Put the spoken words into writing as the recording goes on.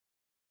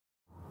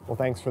Well,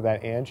 thanks for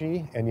that,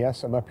 Angie. And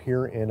yes, I'm up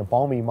here in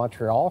balmy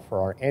Montreal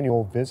for our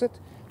annual visit,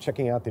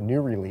 checking out the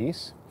new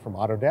release from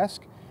Autodesk,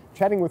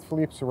 chatting with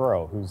Philippe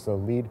Soeiro, who's the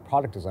lead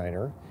product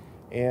designer.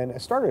 And I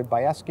started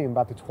by asking him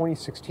about the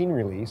 2016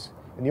 release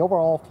and the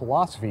overall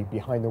philosophy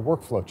behind the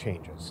workflow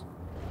changes.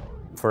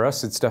 For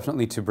us, it's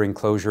definitely to bring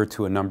closure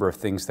to a number of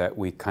things that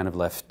we kind of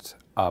left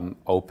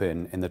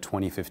open in the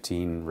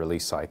 2015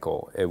 release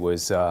cycle. It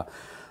was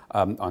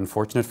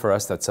unfortunate for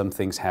us that some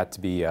things had to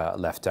be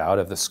left out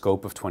of the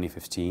scope of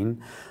 2015.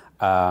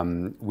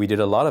 We did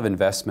a lot of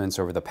investments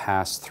over the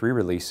past 3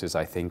 releases,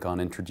 I think,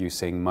 on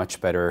introducing much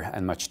better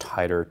and much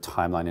tighter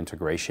timeline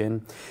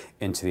integration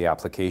into the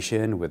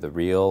application with the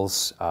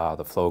reels,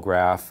 the flow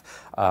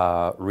graph,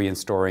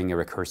 reinstalling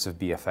a recursive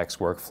BFX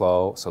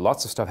workflow. So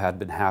lots of stuff had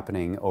been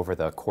happening over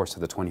the course of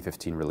the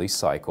 2015 release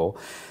cycle.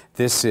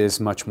 This is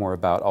much more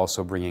about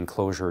also bringing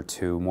closure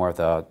to more of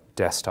the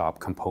desktop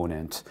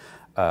component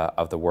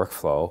of the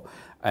workflow.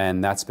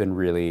 And that's been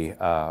really,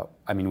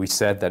 I mean, we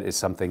said that it's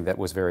something that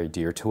was very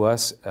dear to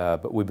us,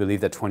 but we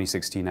believe that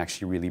 2016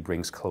 actually really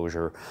brings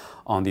closure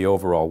on the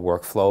overall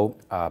workflow,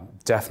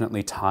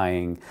 definitely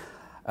tying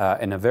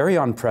in a very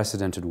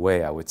unprecedented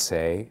way, I would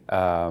say,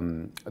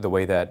 the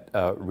way that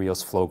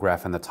Reels flow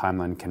graph and the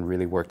timeline can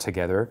really work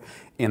together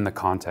in the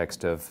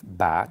context of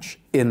batch,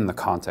 in the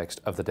context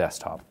of the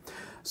desktop.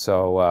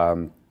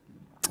 So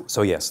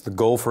yes, the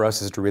goal for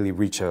us is to really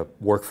reach a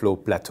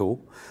workflow plateau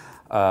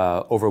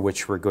over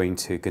which we're going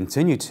to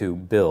continue to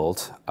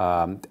build.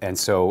 And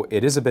so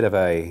it is a bit of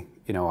a,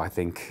 I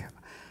think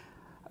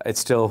it's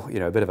still,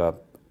 a bit of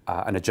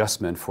an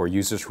adjustment for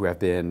users who have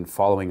been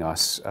following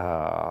us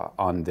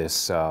on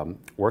this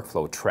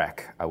workflow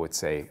trek, I would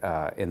say,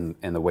 in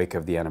the wake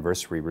of the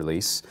anniversary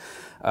release.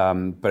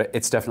 But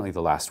it's definitely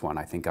the last one.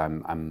 I think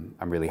I'm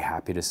really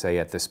happy to say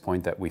at this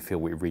point that we feel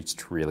we've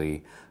reached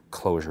really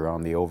closure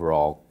on the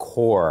overall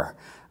core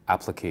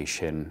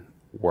application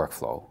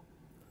workflow.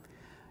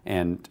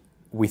 And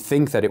we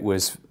think that it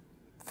was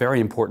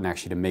very important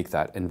actually to make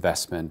that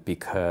investment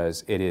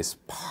because it is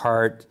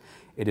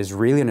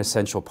really an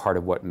essential part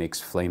of what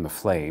makes Flame a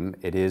Flame.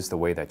 It is the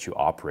way that you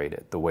operate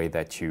it, the way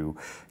that you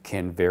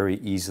can very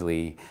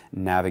easily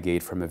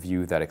navigate from a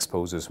view that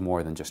exposes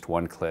more than just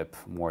one clip,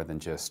 more than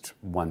just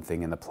one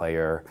thing in the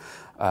player,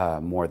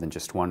 more than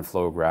just one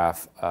flow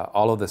graph.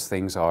 All of those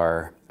things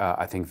are,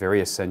 I think,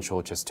 very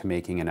essential just to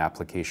making an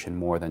application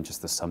more than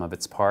just the sum of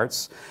its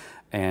parts.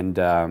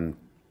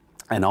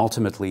 And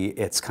ultimately,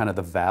 it's kind of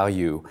the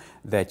value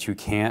that you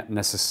can't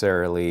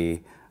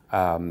necessarily,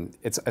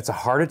 it's a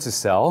harder to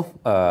sell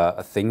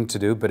a thing to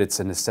do, but it's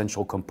an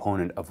essential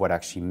component of what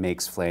actually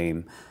makes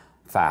Flame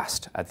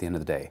fast at the end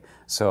of the day.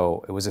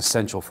 So it was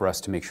essential for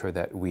us to make sure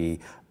that we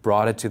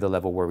brought it to the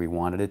level where we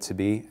wanted it to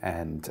be,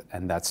 and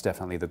that's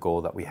definitely the goal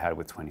that we had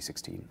with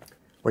 2016.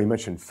 Well, you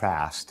mentioned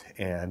fast,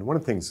 and one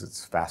of the things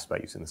that's fast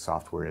about using the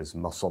software is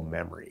muscle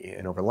memory.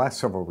 And over the last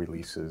several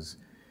releases,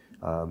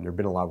 there have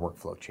been a lot of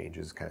workflow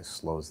changes, kind of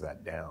slows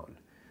that down.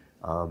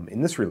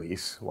 In this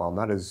release, while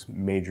not as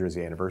major as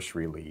the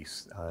anniversary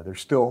release,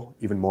 there's still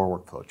even more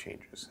workflow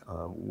changes.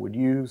 Would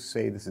you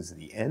say this is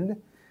the end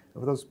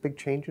of those big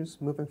changes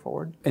moving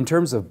forward? In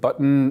terms of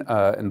button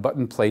and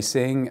button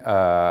placing,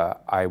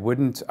 I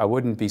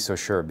wouldn't be so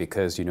sure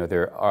because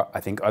there are, I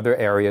think, other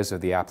areas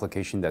of the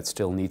application that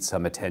still need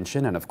some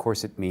attention, and of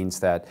course it means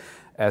that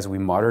as we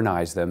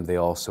modernize them, they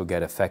also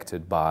get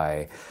affected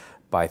by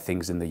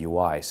things in the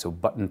UI. So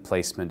button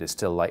placement is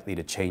still likely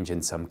to change in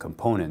some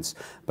components.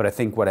 But I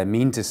think what I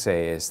mean to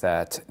say is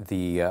that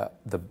the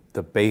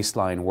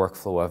baseline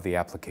workflow of the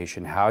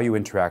application, how you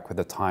interact with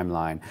the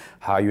timeline,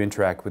 how you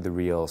interact with the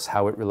reels,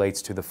 how it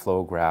relates to the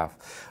flow graph,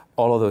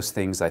 all of those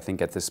things I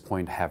think at this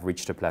point have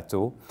reached a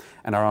plateau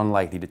and are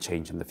unlikely to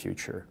change in the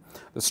future.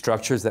 The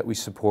structures that we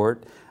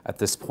support at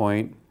this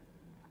point,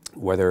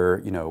 whether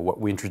what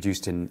we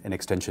introduced in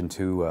Extension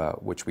 2,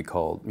 which we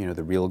call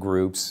the reel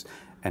groups,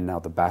 and now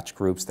the batch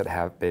groups that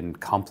have been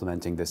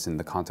complementing this in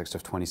the context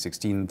of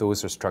 2016,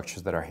 those are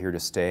structures that are here to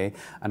stay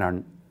and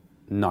are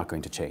not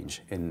going to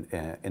change in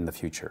the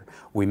future.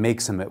 We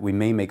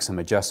may make some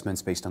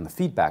adjustments based on the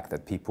feedback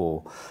that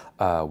people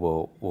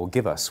will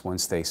give us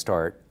once they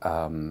start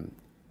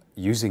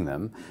using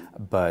them,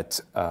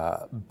 but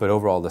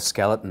overall the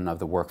skeleton of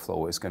the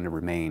workflow is going to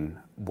remain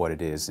what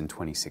it is in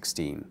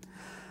 2016.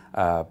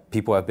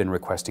 People have been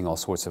requesting all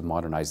sorts of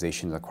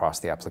modernizations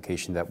across the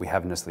application that we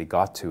haven't necessarily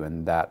got to,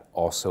 and that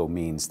also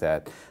means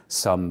that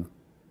some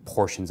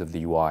portions of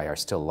the UI are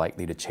still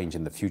likely to change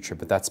in the future,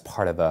 but that's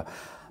part of a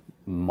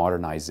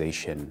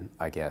modernization,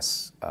 I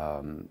guess,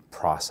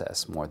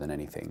 process more than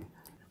anything.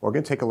 Well, we're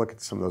going to take a look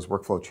at some of those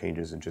workflow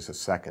changes in just a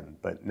second,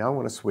 but now I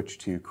want to switch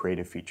to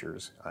creative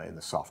features in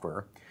the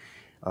software.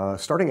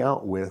 Starting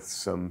out with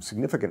some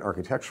significant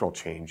architectural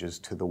changes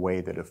to the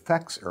way that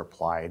effects are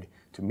applied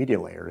to media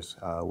layers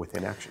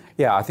within Action.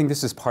 Yeah, I think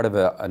this is part of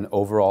an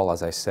overall,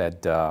 as I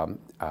said,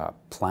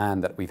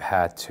 plan that we've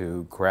had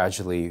to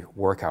gradually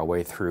work our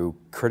way through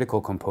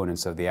critical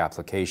components of the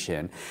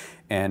application.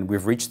 And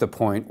we've reached the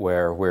point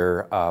where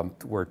we're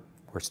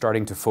we're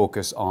starting to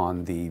focus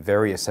on the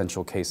very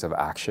essential case of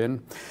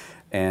action.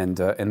 And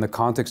in the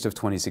context of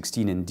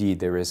 2016, indeed,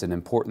 there is an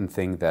important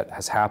thing that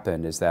has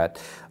happened, is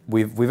that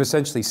we've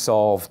essentially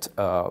solved,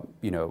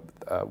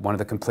 one of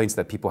the complaints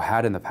that people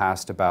had in the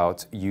past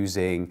about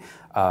using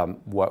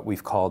what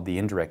we've called the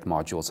indirect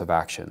modules of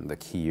action, the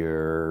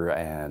keyer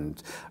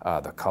and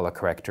the color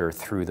corrector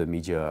through the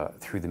media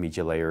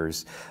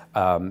layers,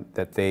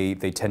 that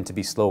they tend to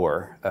be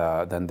slower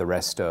than the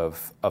rest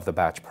of the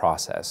batch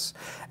process.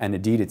 And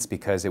indeed, it's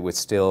because it was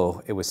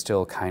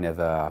still kind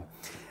of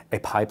a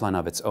pipeline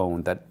of its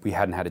own that we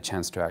hadn't had a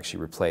chance to actually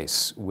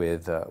replace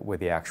with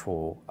the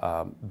actual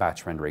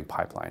batch rendering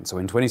pipeline. So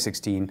in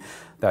 2016,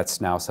 that's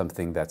now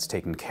something that's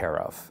taken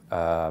care of,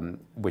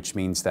 which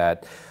means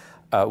that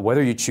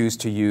whether you choose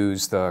to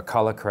use the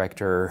color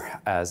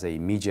corrector as a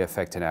media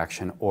effect in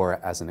action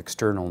or as an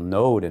external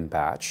node in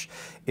batch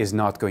is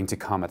not going to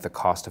come at the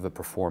cost of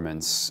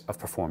performance.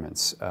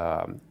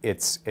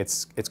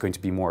 It's going to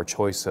be more a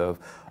choice of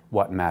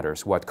what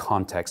matters, what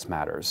context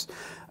matters.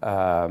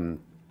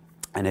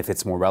 And if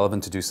it's more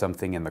relevant to do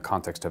something in the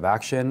context of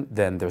action,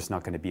 then there's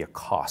not going to be a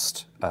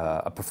cost,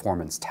 a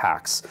performance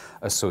tax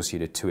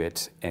associated to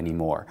it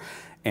anymore.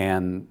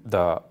 And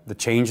the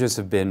changes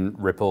have been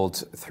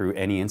rippled through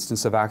any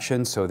instance of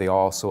action, so they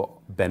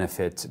also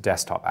benefit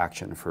desktop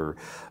action for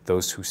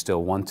those who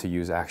still want to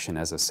use action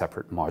as a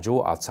separate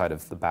module outside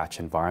of the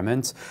batch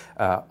environment.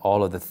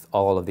 All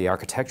of the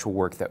architectural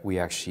work that we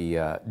actually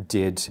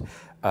did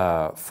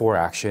for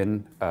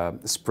action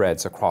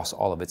spreads across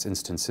all of its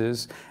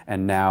instances,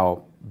 and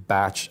now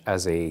batch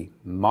as a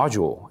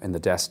module in the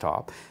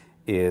desktop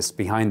is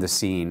behind the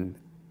scene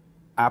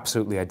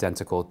absolutely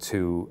identical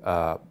to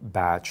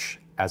batch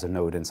as a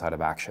node inside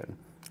of action.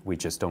 We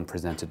just don't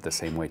present it the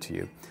same way to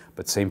you,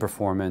 but same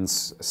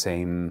performance,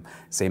 same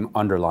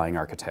underlying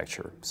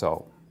architecture.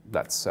 So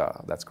that's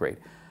great.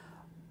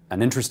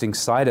 An interesting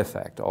side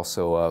effect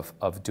also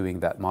of doing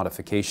that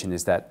modification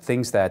is that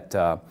things that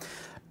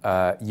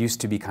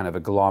used to be kind of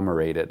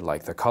agglomerated,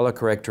 like the color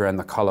corrector and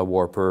the color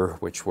warper,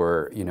 which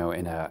were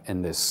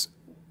in this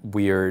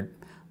weird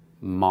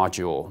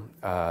module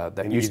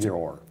that used to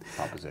or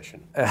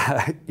proposition.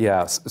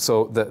 Yeah,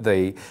 so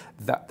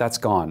that's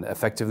gone.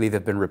 Effectively,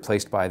 they've been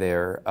replaced by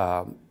their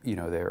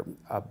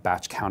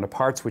batch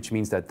counterparts, which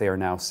means that they are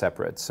now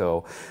separate.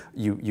 So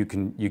you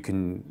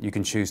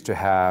can choose to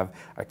have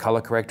a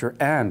color corrector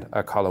and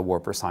a color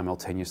warper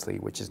simultaneously,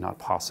 which is not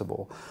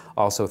possible.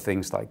 Also,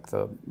 things like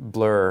the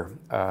blur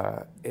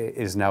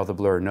is now the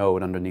blur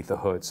node underneath the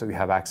hood, so you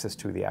have access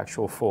to the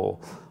actual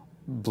full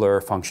blur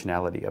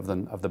functionality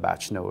of the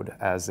batch node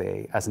as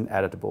an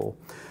editable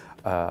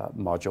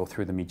module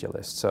through the media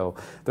list. So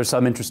there's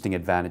some interesting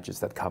advantages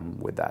that come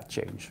with that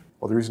change.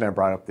 Well, the reason I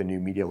brought up the new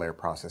media layer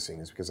processing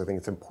is because I think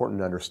it's important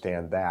to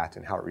understand that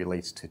and how it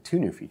relates to two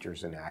new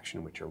features in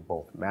action, which are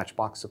both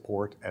Matchbox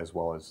support as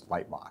well as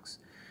Lightbox.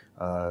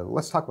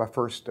 Let's talk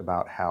first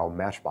about how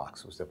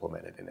Matchbox was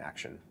implemented in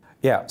action.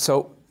 Yeah,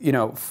 so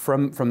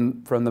from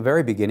the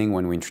very beginning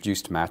when we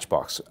introduced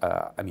Matchbox,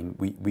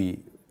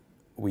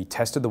 we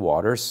tested the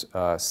waters,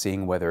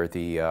 seeing whether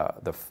the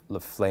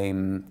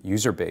Flame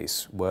user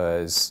base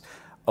was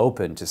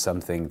open to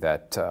something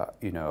that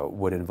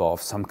would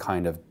involve some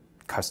kind of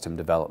custom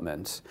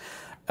development,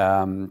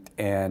 and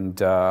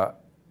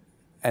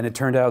it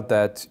turned out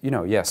that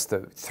yes,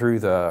 through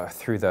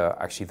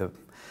the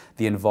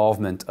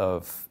involvement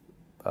of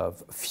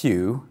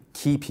few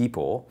key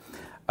people.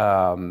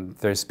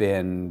 There's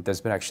been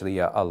actually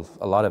a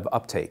lot of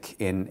uptake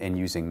in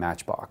using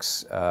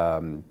Matchbox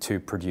to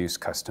produce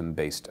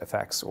custom-based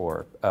effects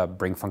or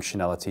bring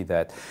functionality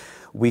that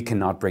we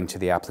cannot bring to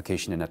the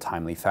application in a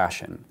timely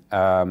fashion.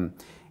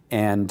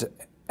 And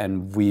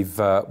we've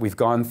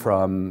gone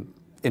from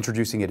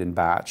introducing it in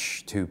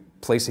batch to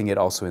placing it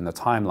also in the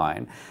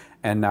timeline,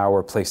 and now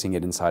we're placing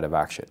it inside of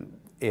action.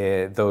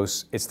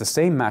 It's the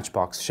same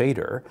Matchbox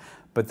shader,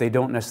 but they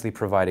don't necessarily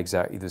provide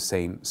exactly the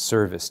same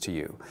service to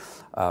you.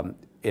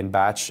 In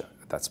batch,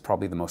 that's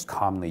probably the most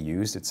commonly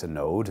used. It's a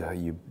node.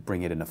 You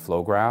bring it in a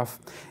flow graph.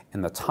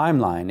 In the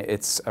timeline,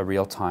 it's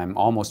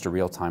almost a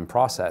real-time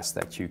process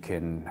that you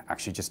can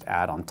actually just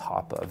add on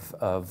top of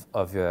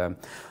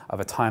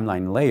a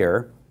timeline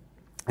layer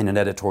in an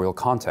editorial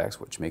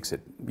context, which makes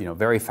it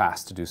very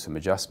fast to do some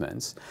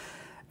adjustments.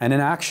 And in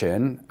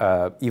action,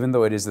 even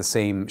though it is the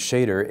same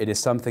shader, it is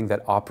something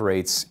that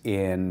operates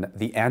in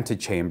the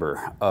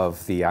antechamber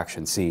of the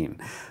action scene.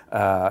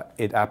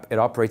 It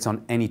operates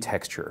on any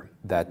texture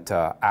that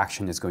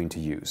action is going to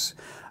use.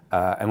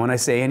 And when I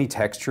say any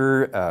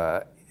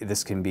texture,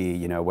 this can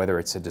be, whether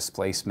it's a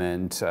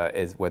displacement,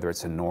 whether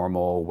it's a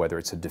normal, whether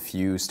it's a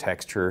diffuse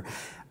texture,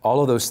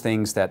 all of those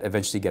things that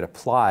eventually get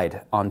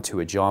applied onto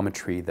a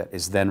geometry that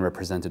is then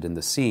represented in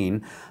the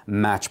scene,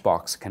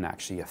 Matchbox can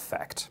actually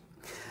affect.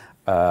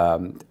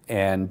 And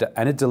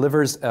it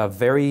delivers a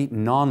very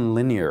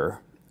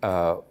non-linear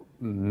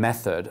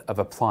method of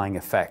applying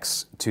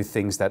effects to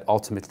things that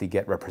ultimately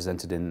get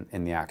represented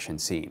in the action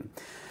scene.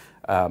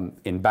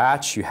 In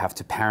batch, you have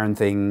to parent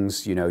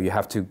things, you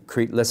have to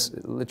create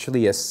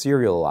literally a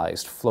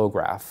serialized flow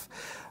graph.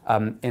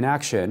 In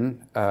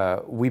action,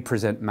 we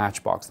present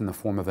Matchbox in the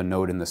form of a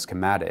node in the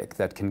schematic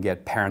that can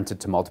get parented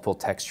to multiple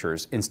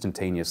textures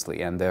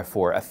instantaneously and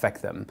therefore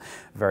affect them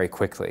very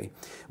quickly.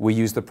 We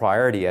use the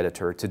priority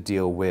editor to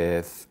deal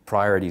with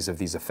priorities of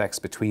these effects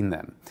between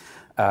them.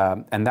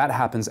 And that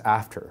happens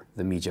after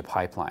the media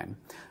pipeline.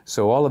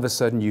 So all of a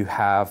sudden you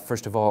have,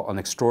 first of all, an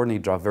extraordinary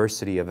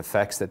diversity of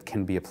effects that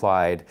can be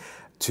applied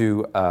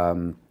to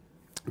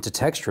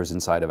textures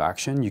inside of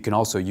action. You can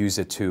also use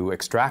it to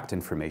extract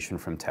information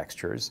from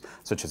textures,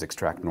 such as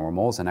extract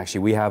normals. And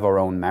actually, we have our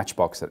own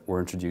Matchbox that we're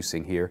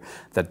introducing here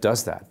that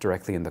does that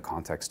directly in the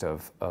context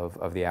of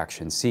the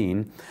action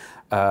scene.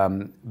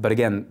 But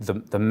again,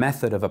 the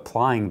method of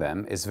applying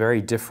them is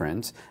very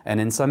different. And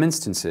in some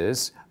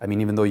instances, I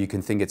mean, even though you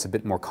can think it's a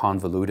bit more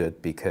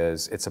convoluted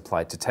because it's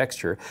applied to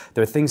texture,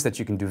 there are things that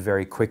you can do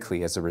very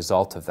quickly as a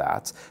result of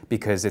that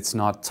because it's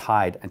not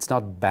tied, it's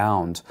not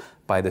bound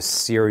by the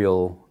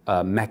serial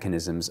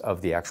mechanisms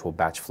of the actual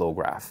batch flow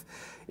graph.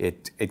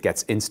 It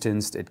gets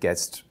instanced, it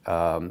gets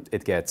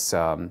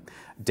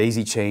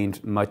daisy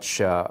chained, much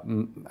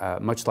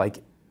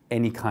like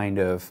any kind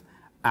of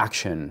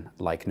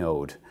action-like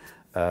node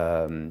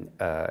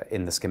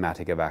in the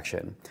schematic of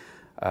action.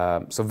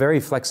 So very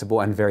flexible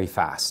and very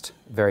fast,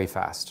 very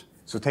fast.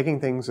 So taking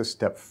things a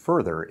step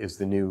further is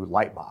the new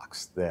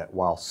Lightbox that,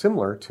 while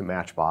similar to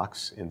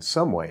Matchbox in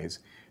some ways,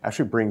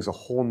 actually brings a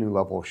whole new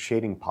level of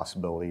shading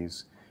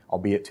possibilities,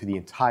 albeit to the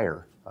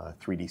entire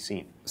 3D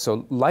scene.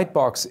 So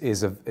Lightbox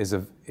is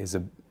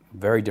a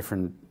very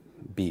different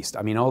beast.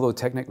 I mean, although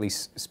technically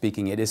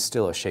speaking, it is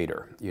still a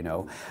shader,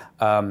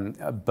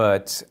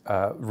 but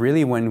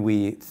really when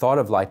we thought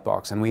of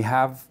Lightbox, and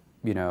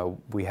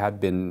we had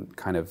been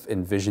kind of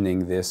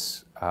envisioning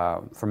this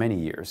for many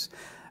years,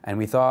 and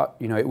we thought,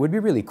 it would be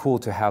really cool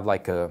to have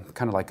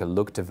kind of like a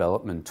look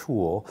development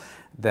tool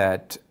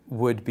that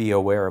would be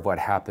aware of what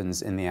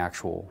happens in the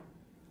actual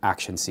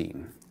action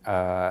scene.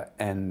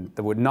 And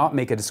that would not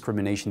make a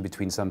discrimination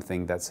between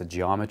something that's a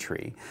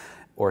geometry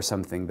or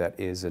something that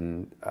is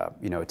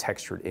a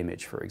textured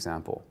image, for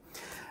example.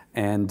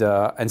 And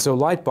so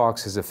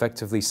Lightbox is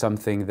effectively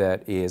something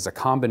that is a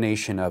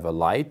combination of a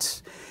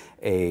light,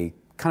 a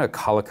kind of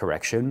color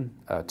correction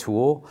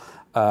tool,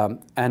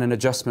 and an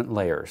adjustment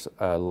layers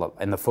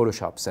in the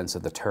Photoshop sense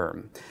of the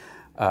term.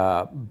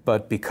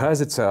 But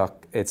because it's a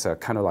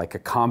kind of like a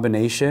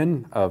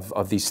combination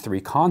of these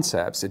three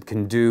concepts, it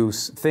can do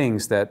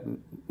things that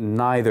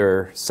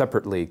neither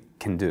separately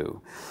can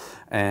do.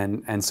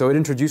 And so it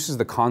introduces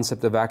the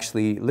concept of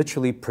actually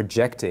literally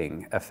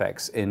projecting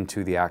effects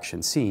into the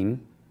action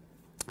scene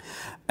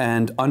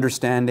and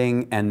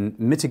understanding and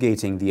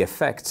mitigating the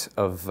effect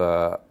of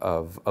the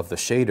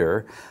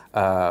shader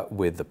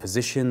with the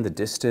position, the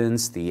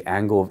distance, the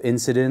angle of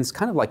incidence,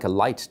 kind of like a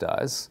light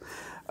does.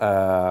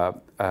 But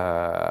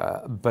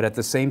at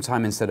the same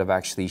time, instead of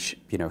actually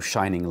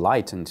shining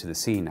light into the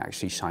scene,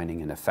 actually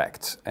shining an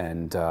effect.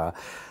 And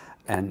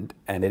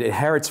it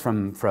inherits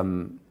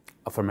from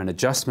an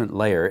adjustment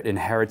layer, it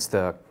inherits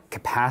the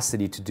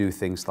capacity to do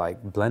things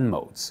like blend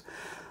modes.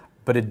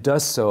 But it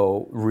does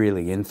so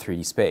really in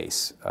 3D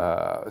space.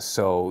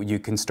 So you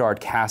can start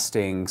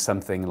casting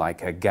something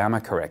like a gamma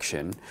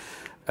correction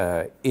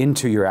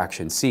into your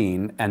action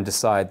scene and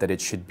decide that it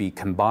should be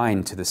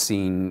combined to the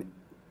scene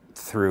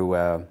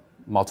through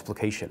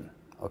multiplication,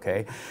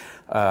 okay?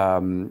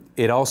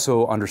 It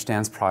also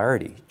understands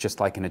priority, just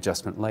like in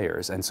adjustment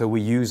layers. And so we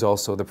use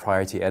also the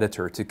priority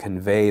editor to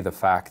convey the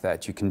fact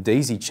that you can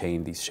daisy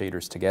chain these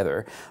shaders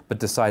together, but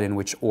decide in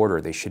which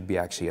order they should be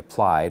actually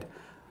applied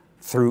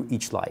through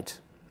each light.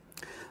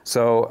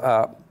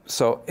 So,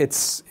 so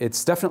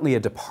it's definitely a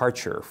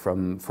departure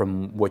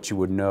from what you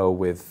would know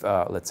with,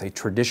 let's say,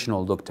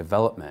 traditional look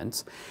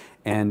development.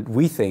 And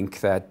we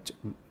think that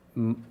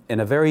in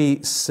a very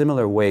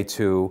similar way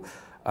to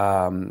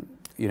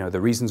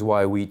the reasons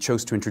why we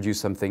chose to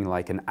introduce something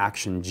like an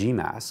action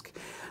G-mask,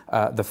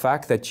 the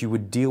fact that you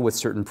would deal with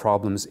certain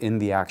problems in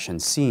the action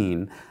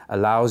scene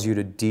allows you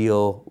to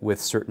deal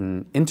with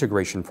certain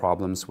integration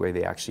problems where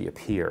they actually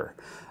appear,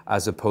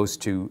 as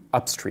opposed to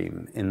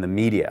upstream in the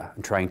media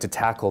and trying to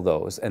tackle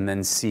those and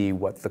then see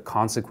what the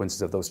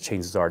consequences of those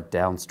changes are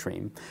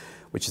downstream,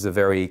 which is a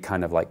very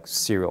kind of like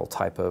serial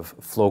type of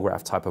flow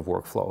graph type of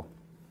workflow.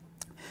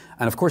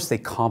 And of course, they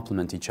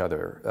complement each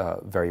other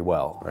very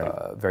well,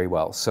 right. Very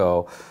well.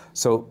 So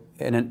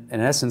in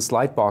essence,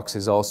 Lightbox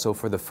is also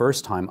for the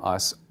first time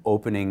us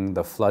opening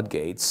the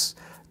floodgates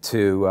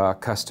to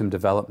custom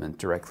development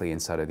directly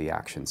inside of the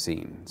action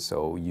scene.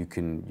 So you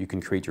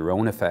can create your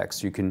own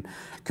effects. You can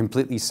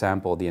completely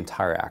sample the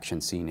entire action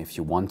scene if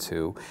you want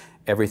to.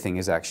 Everything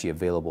is actually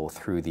available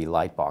through the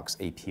Lightbox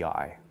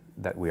API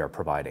that we are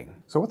providing.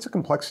 So what's the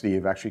complexity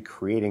of actually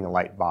creating a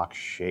Lightbox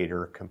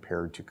shader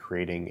compared to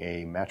creating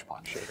a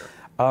Matchbox shader?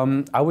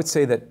 I would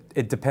say that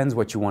it depends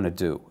what you want to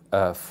do.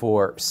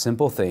 For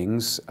simple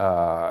things,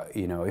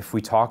 if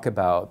we talk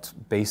about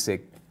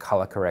basic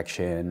color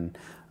correction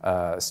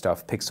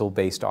stuff,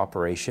 pixel-based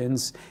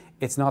operations,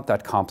 It's not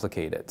that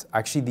complicated.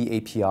 Actually, the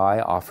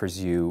API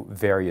offers you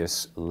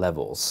various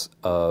levels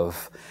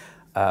of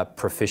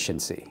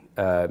proficiency.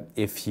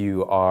 If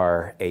you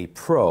are a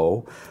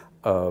pro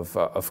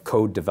of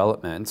code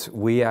development,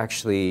 we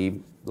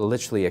actually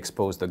literally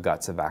expose the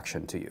guts of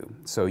action to you.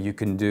 So you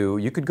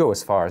could go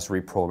as far as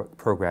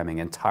reprogramming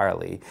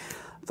entirely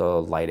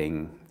the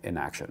lighting in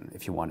action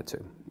if you wanted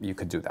to. You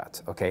could do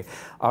that, okay?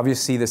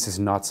 Obviously, this is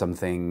not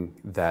something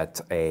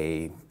that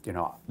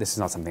this is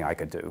not something I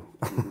could do,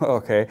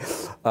 okay?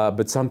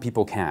 But some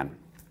people can.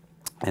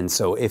 And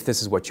so if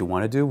this is what you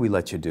want to do, we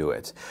let you do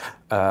it.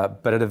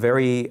 But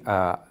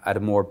at a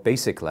more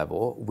basic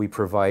level, we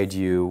provide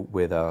you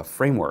with a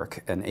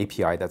framework, an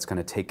API that's going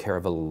to take care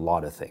of a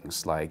lot of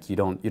things. Like you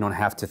don't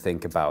have to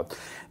think about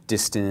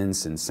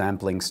distance and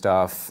sampling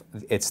stuff.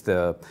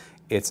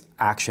 It's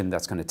action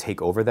that's going to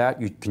take over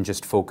that. You can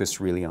just focus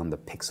really on the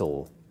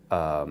pixel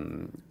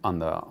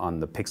on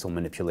the pixel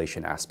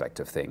manipulation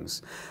aspect of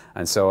things.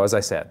 And so, as I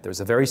said,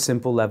 there's a very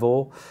simple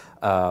level,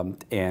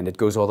 and it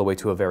goes all the way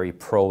to a very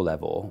pro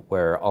level,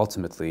 where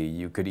ultimately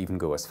you could even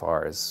go as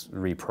far as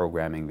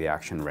reprogramming the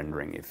action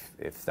rendering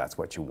if that's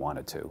what you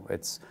wanted to.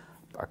 It's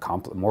a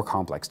more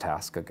complex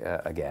task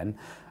again,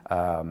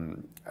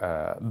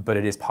 but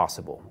it is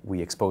possible.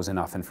 We expose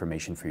enough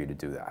information for you to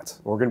do that.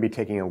 We're going to be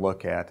taking a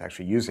look at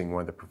actually using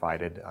one of the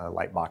provided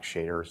Lightbox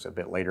shaders a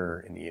bit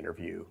later in the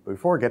interview. But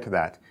before we get to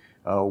that,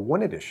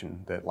 one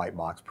addition that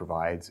Lightbox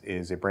provides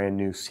is a brand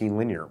new scene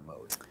linear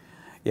mode.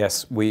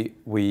 Yes,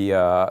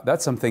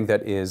 that's something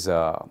that is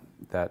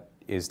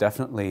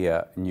definitely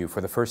new.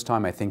 For the first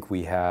time, I think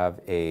we have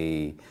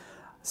a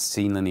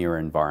scene linear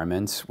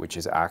environment, which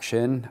is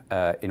action,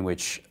 in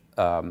which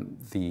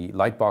the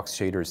Lightbox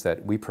shaders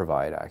that we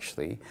provide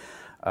actually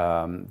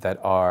that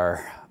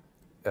are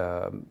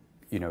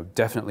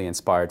definitely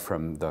inspired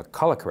from the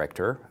color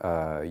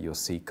corrector. You'll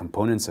see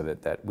components of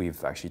it that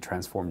we've actually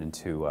transformed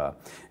into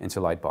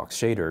Lightbox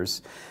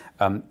shaders.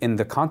 In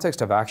the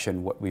context of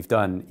action, what we've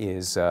done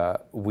is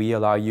we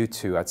allow you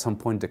to at some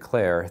point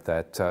declare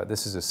that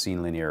this is a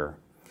scene linear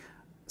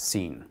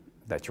scene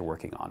that you're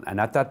working on. And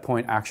at that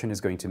point, action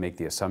is going to make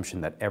the assumption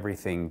that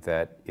everything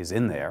that is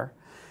in there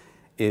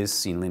is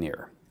scene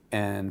linear.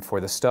 And for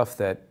the stuff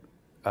that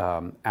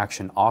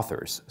action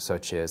authors,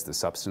 such as the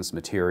substance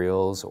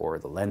materials or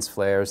the lens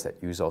flares that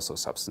use also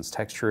substance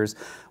textures,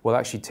 will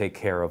actually take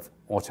care of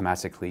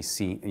automatically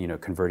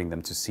converting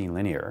them to scene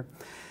linear.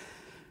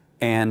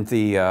 And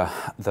the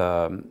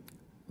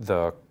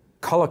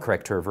color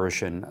corrector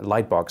version,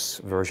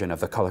 Lightbox version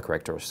of the color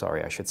corrector,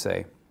 sorry, I should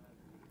say,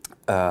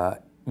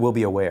 will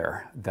be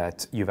aware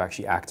that you've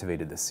actually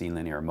activated the scene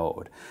linear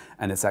mode,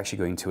 and it's actually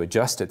going to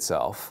adjust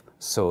itself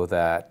so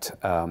that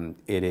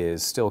it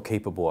is still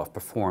capable of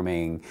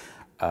performing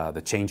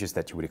the changes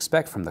that you would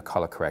expect from the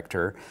color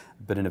corrector,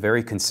 but in a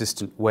very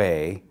consistent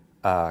way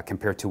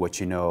compared to what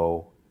you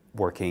know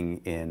working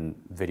in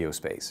video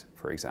space,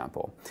 for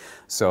example.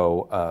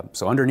 So,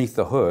 so underneath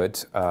the hood,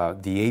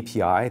 the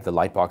API, the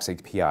Lightbox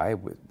API,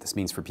 this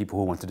means for people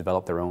who want to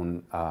develop their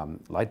own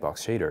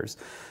Lightbox shaders,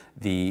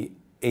 the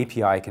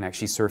API can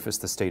actually surface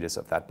the status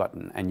of that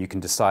button, and you can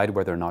decide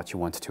whether or not you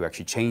want to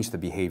actually change the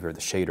behavior of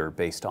the shader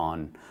based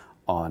on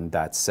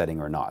that setting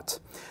or not.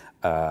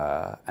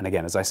 And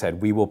again, as I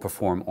said, we will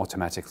perform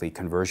automatically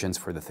conversions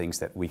for the things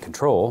that we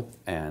control,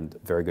 and a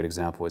very good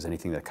example is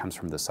anything that comes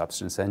from the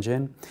Substance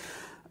engine.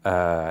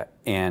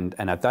 And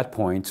at that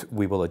point,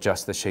 we will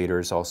adjust the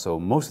shaders also.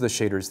 Most of the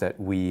shaders that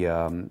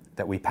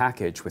we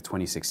package with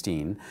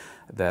 2016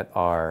 that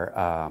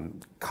are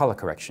color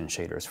correction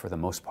shaders for the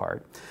most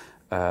part,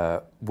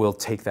 we'll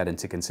take that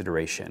into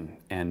consideration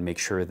and make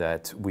sure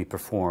that we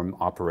perform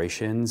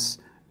operations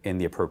in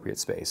the appropriate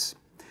space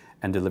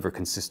and deliver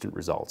consistent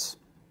results.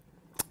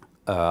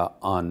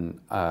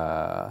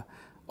 Also,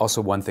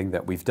 one thing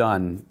that we've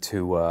done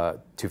to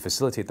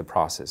facilitate the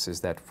process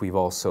is that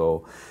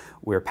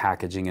we're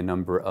packaging a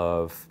number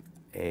of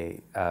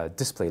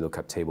display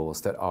lookup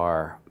tables that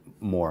are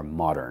more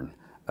modern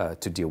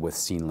to deal with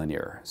scene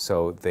linear.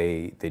 So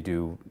they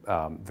do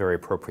very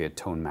appropriate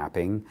tone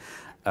mapping.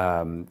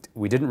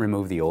 We didn't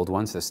remove the old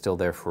ones. They're still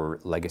there for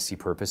legacy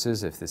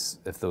purposes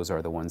if those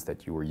are the ones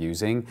that you were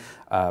using.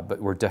 But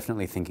we're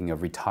definitely thinking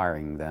of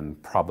retiring them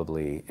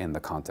probably in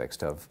the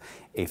context of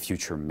a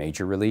future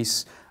major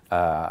release.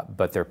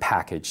 But they're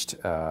packaged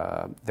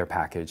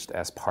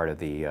as part of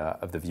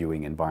the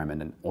viewing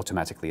environment and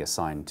automatically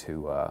assigned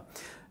to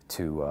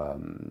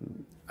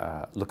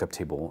lookup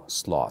table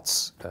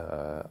slots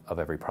of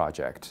every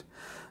project.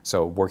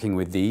 So working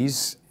with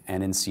these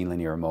and in scene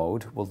linear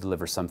mode will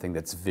deliver something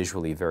that's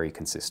visually very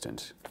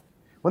consistent.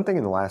 One thing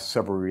in the last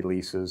several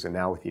releases, and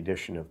now with the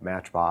addition of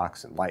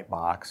Matchbox and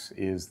Lightbox,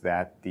 is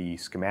that the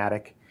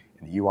schematic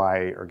and the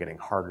UI are getting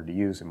harder to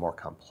use and more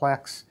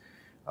complex.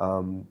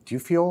 Do you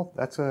feel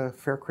that's a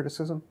fair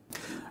criticism?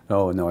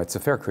 No, it's a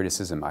fair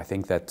criticism. I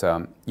think that,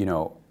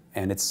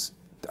 and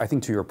I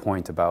think to your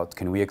point about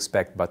can we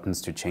expect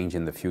buttons to change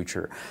in the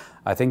future,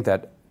 I think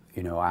that,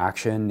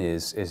 action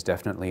is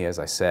definitely, as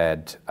I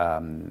said,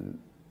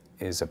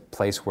 is a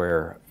place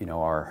where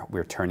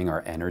we're turning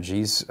our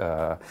energies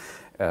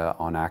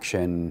on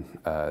action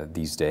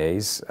these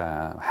days,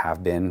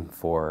 have been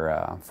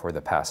for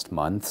the past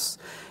months.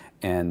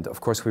 And of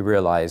course, we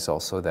realize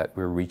also that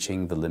we're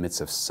reaching the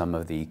limits of some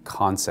of the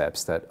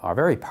concepts that are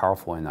very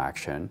powerful in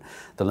action,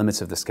 the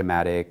limits of the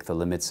schematic, the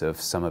limits of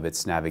some of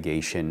its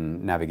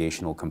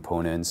navigational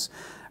components.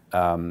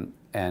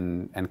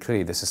 And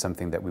clearly, this is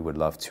something that we would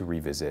love to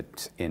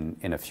revisit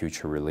in a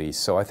future release.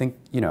 So I think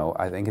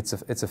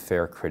it's a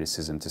fair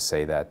criticism to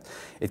say that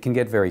it can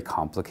get very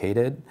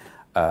complicated.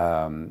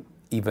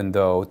 Even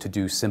though to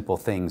do simple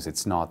things,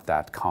 it's not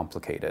that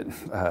complicated.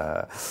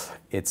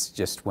 It's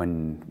just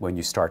when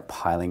you start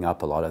piling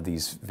up a lot of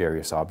these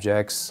various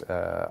objects,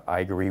 I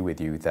agree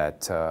with you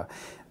that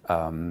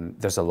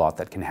there's a lot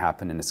that can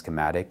happen in a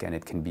schematic, and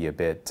it can be a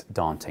bit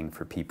daunting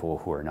for people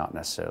who are not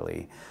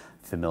necessarily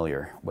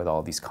familiar with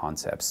all these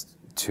concepts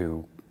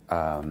to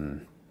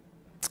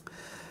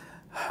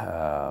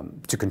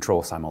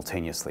control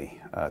simultaneously,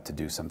 to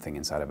do something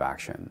inside of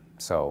action.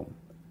 So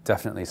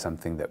definitely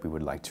something that we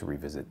would like to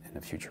revisit in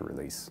a future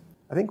release.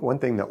 I think one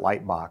thing that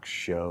Lightbox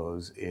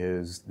shows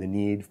is the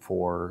need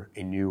for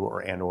a new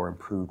or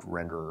improved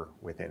renderer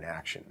within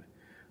action.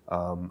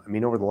 I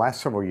mean, over the last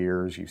several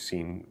years, you've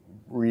seen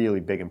really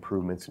big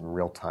improvements in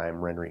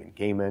real-time rendering in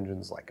game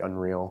engines like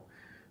Unreal,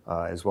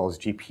 as well as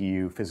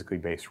GPU physically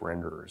based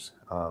renderers.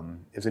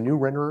 Is a new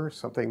renderer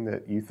something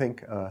that you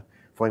think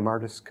flame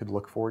artists could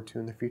look forward to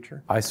in the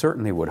future? I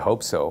certainly would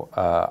hope so.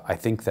 I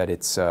think that it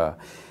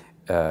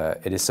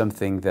is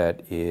something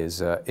that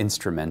is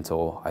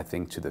instrumental, I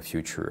think, to the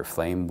future of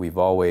Flame. We've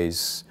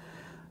always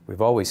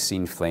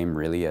seen Flame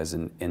really as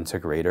an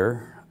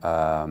integrator,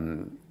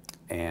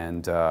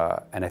 and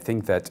I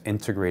think that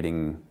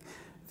integrating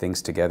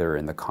things together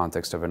in the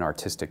context of an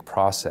artistic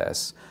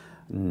process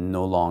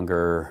no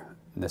longer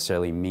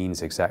necessarily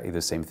means exactly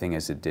the same thing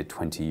as it did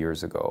 20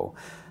 years ago.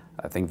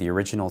 I think the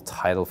original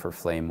title for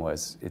Flame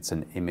was, it's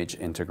an image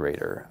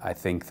integrator. I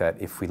think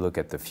that if we look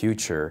at the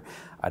future,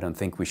 I don't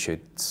think we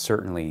should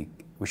certainly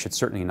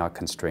not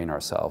constrain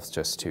ourselves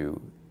just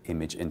to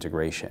image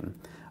integration.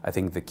 I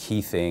think the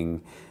key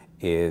thing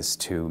is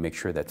to make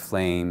sure that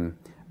Flame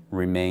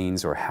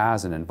remains or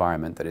has an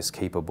environment that is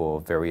capable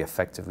of very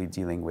effectively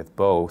dealing with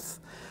both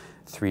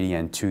 3D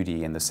and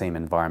 2D in the same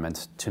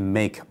environment to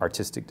make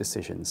artistic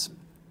decisions.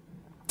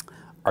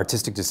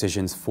 Artistic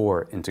decisions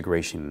for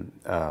integration,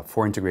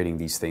 for integrating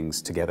these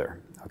things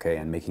together, okay,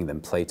 and making them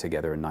play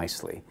together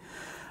nicely.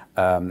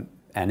 And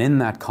in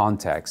that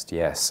context,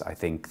 yes, I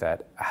think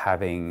that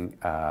having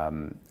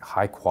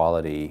high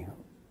quality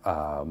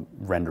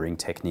rendering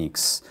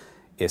techniques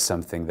is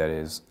something that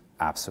is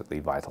absolutely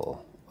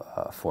vital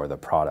for the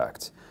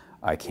product.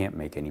 I can't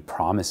make any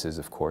promises,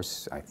 of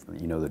course,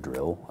 you know the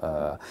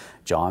drill,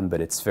 John, but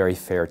it's very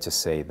fair to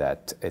say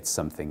that it's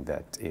something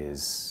that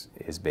is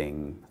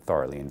being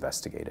thoroughly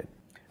investigated.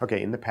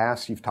 Okay, in the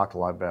past you've talked a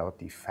lot about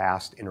the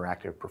fast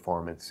interactive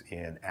performance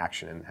in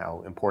action and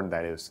how important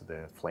that is to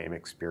the Flame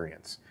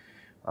experience.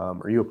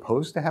 Are you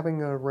opposed to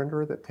having a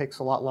renderer that takes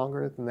a lot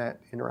longer than that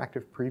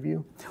interactive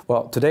preview?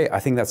 Well, today I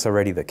think that's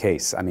already the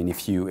case. I mean,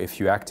 if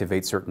you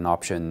activate certain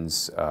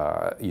options,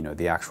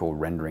 the actual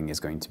rendering is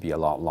going to be a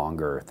lot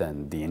longer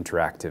than the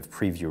interactive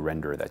preview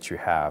render that you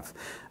have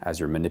as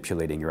you're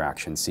manipulating your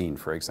action scene,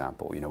 for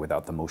example,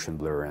 without the motion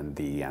blur and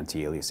the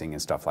anti-aliasing and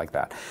stuff like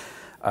that.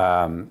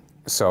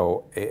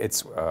 So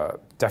it's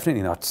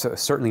definitely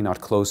certainly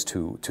not close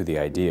to the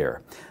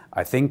idea.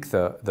 I think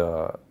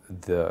the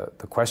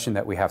question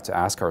that we have to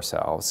ask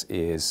ourselves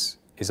is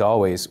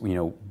always,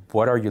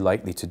 what are you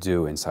likely to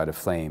do inside of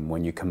Flame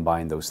when you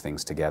combine those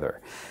things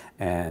together?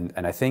 And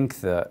I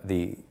think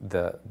the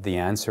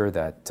answer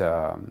that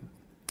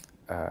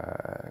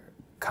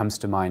comes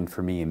to mind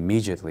for me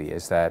immediately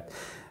is that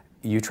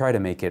you try to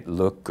make it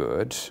look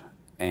good,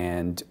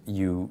 and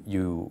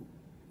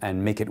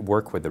and make it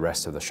work with the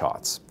rest of the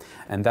shots.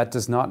 And that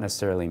does not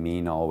necessarily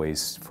mean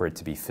always for it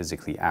to be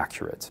physically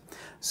accurate.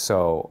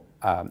 So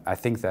I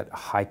think that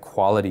high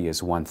quality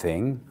is one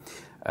thing,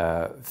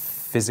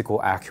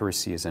 physical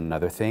accuracy is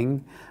another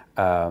thing,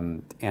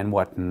 and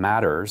what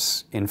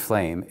matters in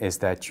Flame is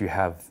that you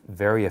have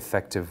very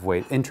effective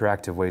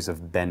interactive ways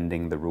of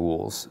bending the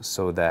rules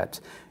so that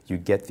you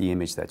get the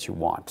image that you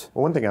want.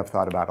 Well, one thing I've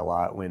thought about a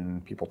lot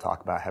when people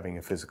talk about having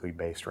a physically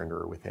based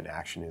renderer within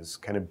action is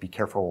kind of be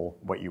careful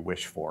what you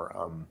wish for.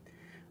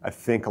 I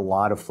think a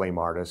lot of Flame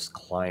artists,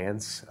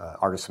 clients,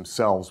 artists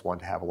themselves want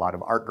to have a lot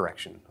of art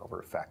direction over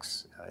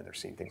effects. And they're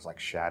seeing things like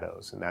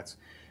shadows, and that's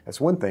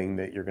one thing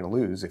that you're going to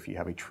lose if you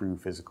have a true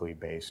physically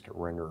based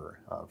renderer.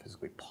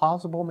 Physically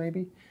plausible,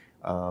 maybe,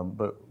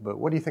 but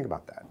what do you think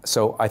about that?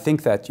 So I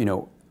think that,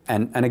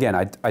 and again,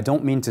 I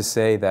don't mean to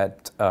say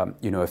that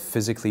a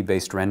physically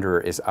based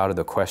renderer is out of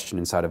the question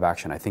inside of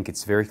action. I think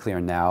it's very clear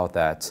now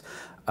that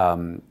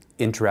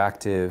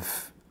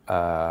interactive,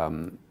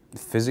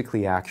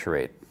 physically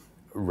accurate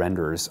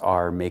renders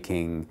are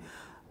making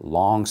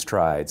long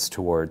strides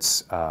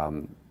towards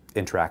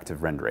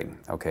interactive rendering,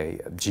 okay,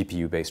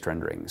 GPU-based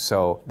rendering.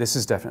 So this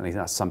is definitely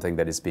not something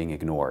that is being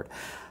ignored.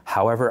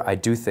 However, I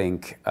do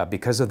think,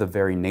 because of the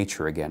very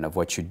nature, again, of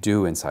what you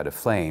do inside of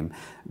Flame,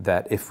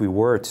 that if we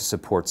were to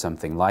support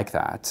something like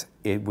that,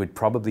 it would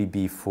probably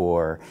be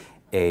for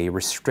a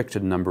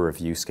restricted number of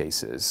use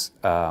cases.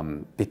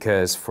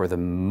 Because for the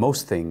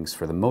most things,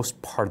 for the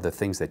most part of the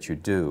things that you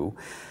do,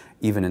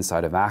 even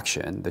inside of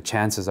Action, the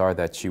chances are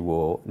that you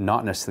will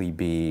not necessarily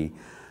be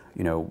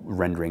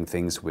rendering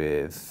things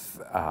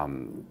with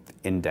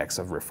index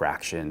of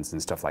refractions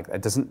and stuff like that.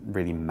 It doesn't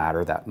really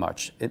matter that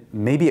much.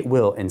 Maybe it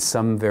will in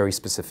some very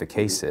specific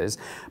cases,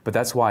 but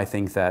that's why I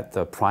think that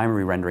the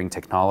primary rendering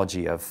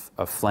technology of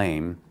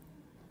Flame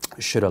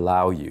should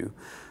allow you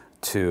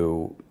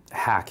to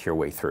hack your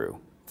way through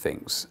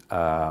things,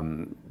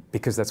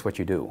 because that's what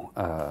you do,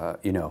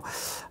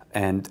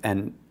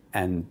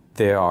 and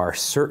there are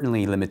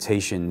certainly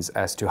limitations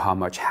as to how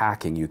much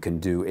hacking you can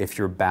do if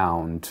you're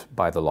bound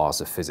by the laws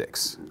of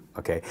physics,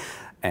 okay?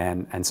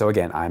 And so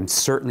again, I'm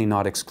certainly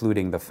not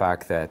excluding the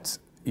fact that,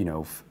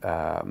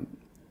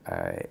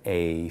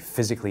 a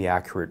physically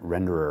accurate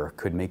renderer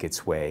could make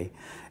its way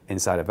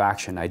inside of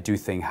Action. I do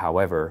think,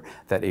 however,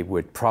 that it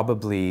would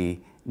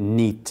probably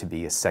need to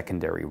be a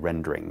secondary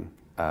rendering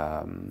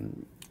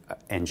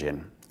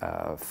engine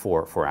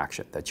for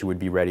Action that you would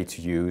be ready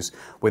to use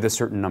with a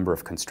certain number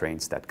of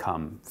constraints that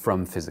come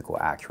from physical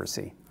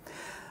accuracy.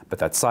 But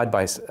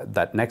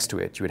that next to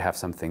it, you would have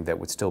something that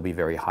would still be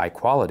very high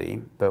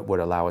quality, but would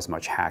allow as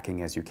much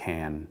hacking as you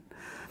can,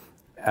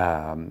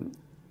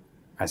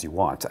 as you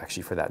want,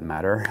 actually, for that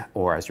matter,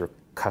 or as your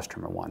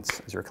customer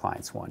wants, as your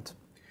clients want.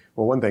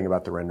 Well, one thing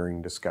about the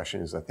rendering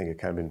discussion is I think it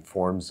kind of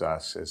informs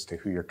us as to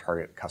who your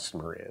target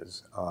customer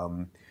is.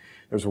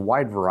 There's a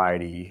wide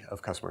variety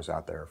of customers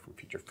out there, from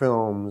feature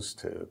films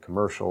to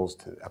commercials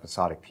to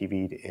episodic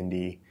TV to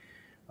indie.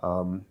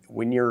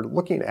 When you're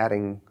looking at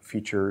adding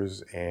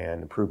features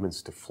and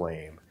improvements to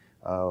Flame,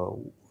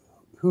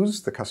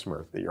 who's the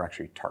customer that you're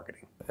actually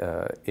targeting?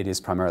 It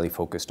is primarily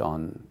focused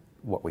on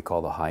what we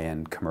call the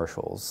high-end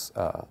commercials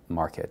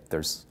market.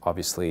 There's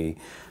obviously,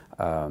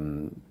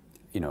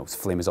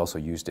 Flame is also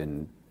used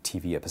in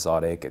TV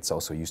episodic. It's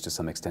also used to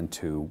some extent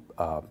to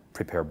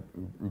prepare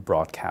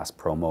broadcast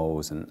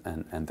promos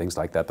and things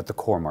like that. But the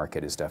core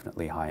market is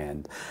definitely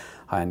high-end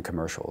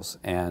commercials.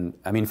 And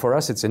I mean, for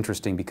us, it's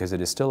interesting because it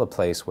is still a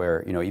place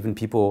where, even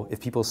if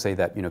people say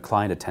that,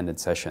 client-attended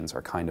sessions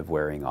are kind of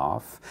wearing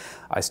off,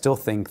 I still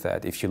think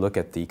that if you look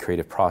at the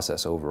creative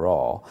process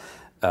overall,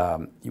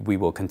 we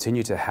will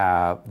continue to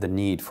have the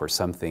need for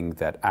something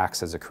that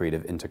acts as a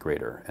creative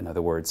integrator. In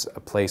other words,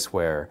 a place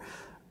where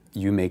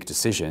you make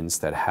decisions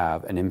that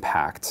have an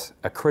impact,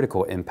 a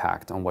critical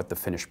impact on what the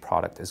finished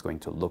product is going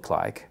to look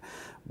like,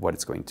 what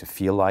it's going to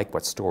feel like,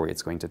 what story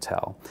it's going to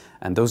tell.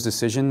 And those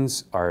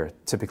decisions are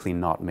typically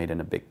not made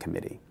in a big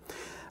committee.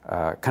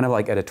 Kind of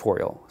like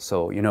editorial.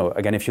 So,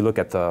 again, if you look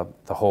at the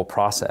whole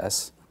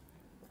process,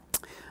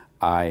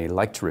 I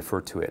like to refer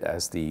to it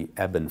as the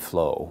ebb and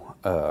flow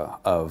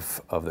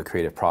of the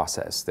creative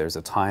process. There's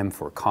a time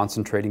for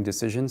concentrating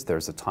decisions,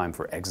 there's a time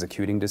for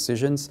executing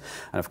decisions,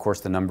 and of course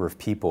the number of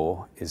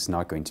people is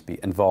not going to be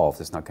involved,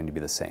 is not going to be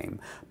the same.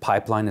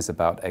 Pipeline is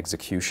about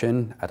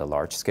execution at a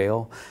large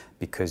scale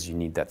because you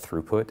need that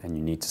throughput and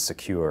you need to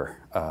secure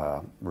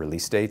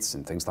release dates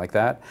and things like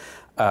that.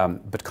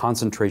 But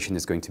concentration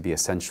is going to be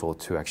essential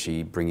to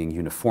actually bringing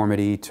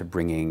uniformity, to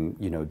bringing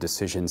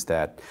decisions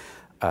that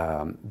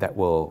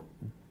will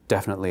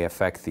definitely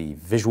affect the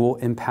visual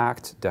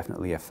impact,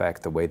 definitely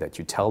affect the way that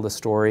you tell the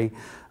story,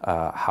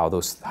 how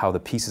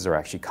the pieces are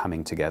actually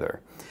coming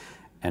together.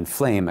 And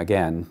Flame,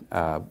 again,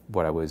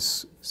 what I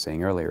was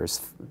saying earlier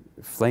is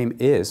Flame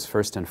is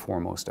first and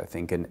foremost, I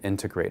think, an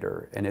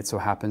integrator, and it so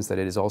happens that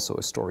it is also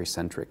a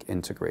story-centric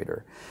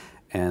integrator.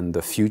 And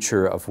the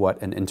future of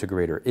what an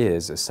integrator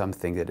is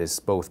something that is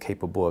both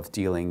capable of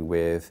dealing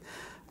with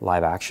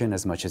live action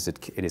as much as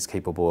it is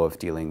capable of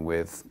dealing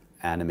with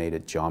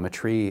animated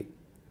geometry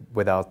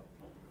without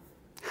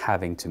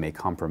having to make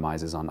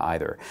compromises on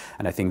either.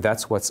 And I think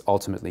that's what's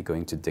ultimately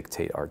going to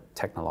dictate our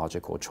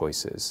technological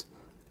choices,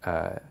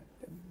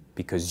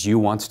 because you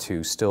want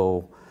to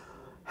still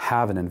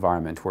have an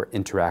environment where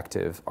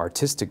interactive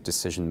artistic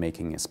decision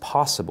making is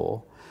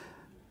possible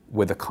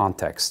with the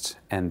context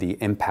and the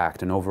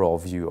impact and overall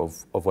view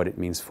of what it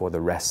means for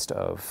the rest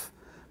of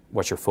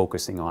what you're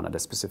focusing on at a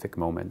specific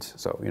moment.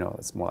 So,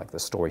 it's more like the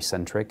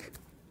story-centric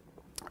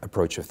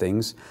approach of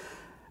things.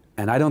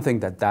 And I don't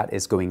think that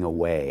is going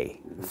away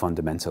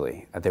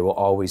fundamentally. There will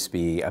always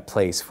be a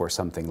place for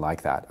something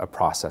like that, a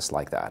process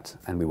like that.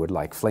 And we would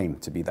like Flame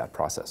to be that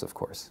process, of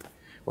course.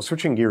 Well,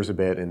 switching gears a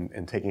bit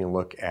and taking a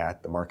look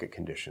at the market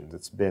conditions,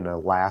 it's been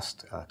a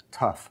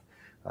tough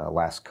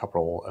last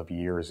couple of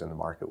years in the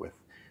market with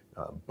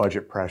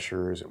budget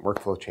pressures and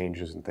workflow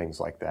changes and things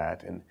like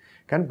that. And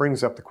kind of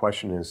brings up the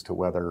question as to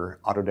whether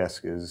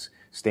Autodesk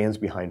stands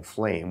behind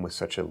Flame with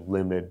such a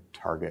limited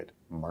target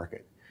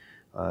market.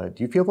 Do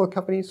you feel the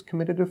company's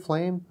committed to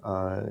Flame?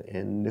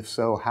 And if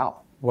so,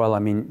 how? Well, I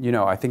mean,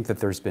 I think that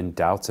there's been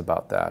doubts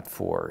about that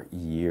for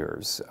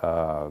years.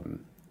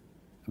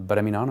 But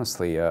I mean,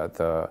 honestly,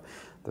 the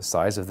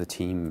size of the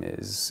team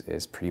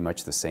is pretty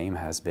much the same.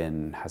 Has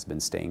been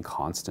staying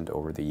constant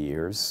over the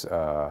years.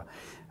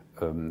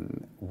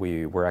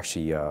 We're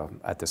actually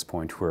at this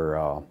point we're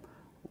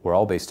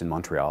all based in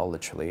Montreal,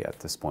 literally at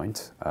this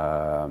point.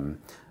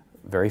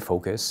 Very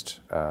focused.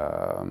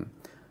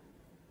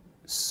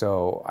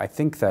 So I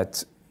think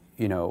that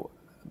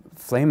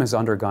Flame has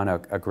undergone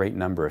a great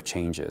number of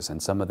changes,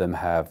 and some of them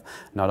have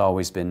not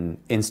always been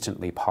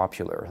instantly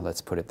popular,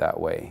 let's put it that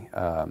way,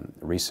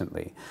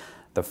 recently.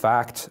 The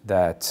fact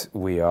that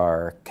we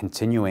are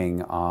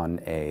continuing on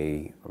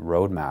a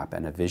roadmap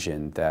and a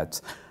vision that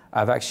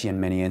I've actually in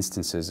many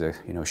instances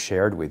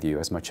shared with you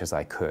as much as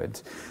I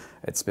could.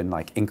 It's been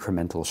like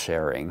incremental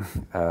sharing.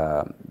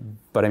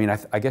 But I mean,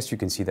 I guess you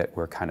can see that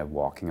we're kind of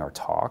walking our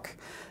talk,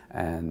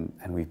 and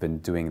we've been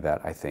doing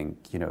that, I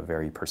think,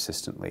 very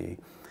persistently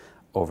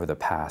over the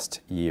past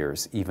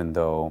years, even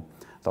though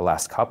the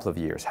last couple of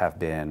years have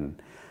been,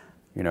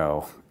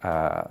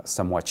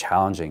 somewhat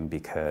challenging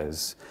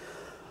because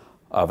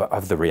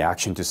of the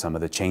reaction to some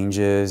of the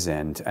changes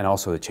and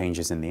also the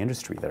changes in the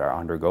industry that are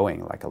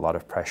undergoing, like a lot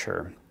of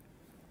pressure,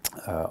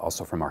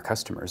 also from our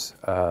customers.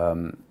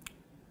 But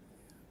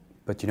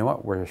you know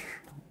what?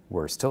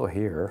 We're still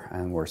here,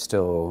 and we're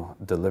still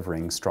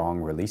delivering strong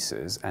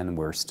releases, and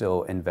we're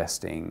still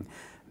investing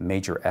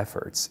major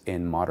efforts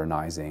in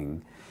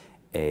modernizing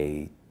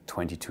a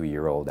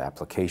 22-year-old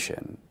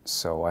application.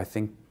 So I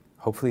think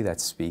hopefully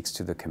that speaks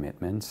to the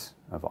commitment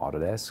of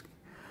Autodesk.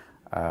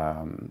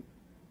 I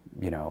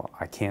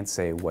can't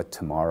say what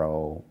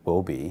tomorrow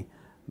will be,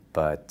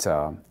 but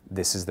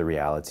this is the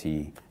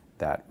reality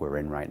that we're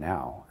in right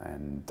now,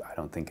 and I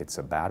don't think it's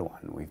a bad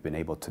one. We've been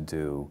able to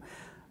do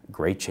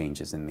great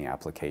changes in the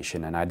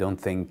application, and I don't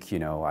think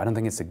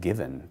it's a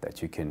given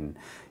that you can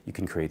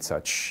create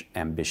such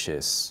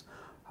ambitious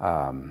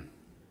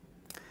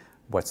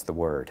what's the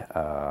word?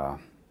 A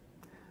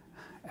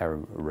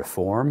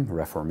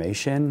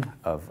reformation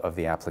of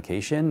the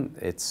application.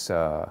 It's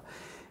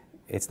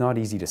not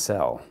easy to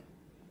sell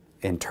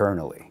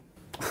internally.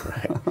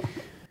 Right.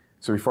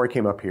 So before I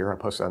came up here, I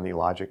posted on the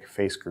Logic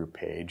Face Group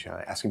page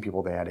asking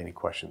people to add any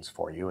questions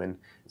for you. And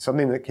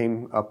something that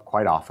came up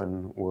quite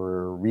often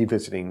were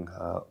revisiting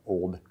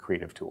old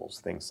creative tools,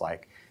 things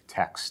like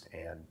text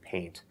and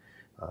paint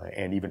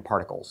and even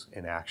particles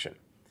in action.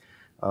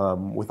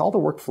 With all the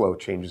workflow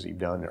changes that you've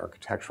done,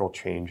 architectural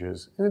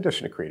changes, in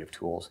addition to creative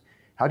tools,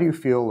 how do you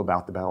feel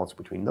about the balance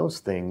between those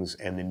things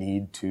and the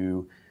need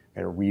to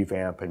kind of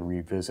revamp and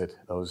revisit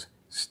those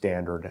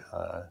standard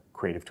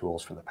creative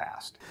tools from the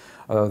past?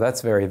 Oh,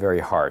 that's very, very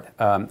hard.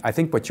 I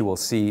think what you will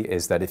see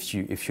is that if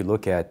you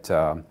look at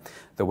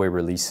the way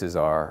releases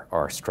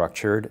are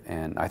structured,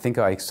 and I think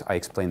I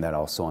explained that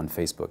also on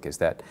Facebook, is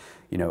that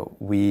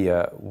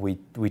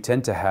we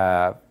tend to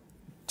have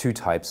two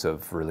types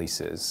of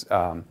releases.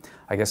 I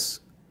guess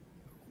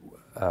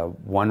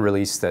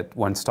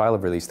one style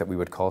of release that we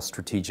would call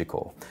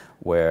strategical,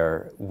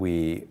 where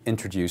we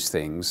introduce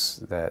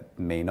things that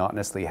may not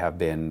necessarily have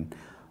been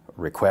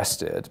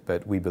requested,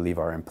 but we believe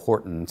are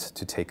important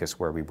to take us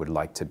where we would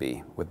like to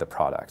be with the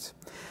product.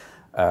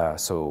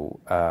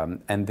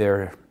 And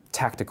they're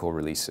tactical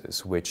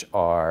releases, which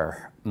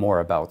are more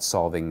about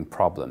solving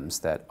problems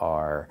that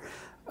are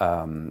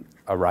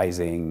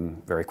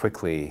arising very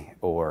quickly,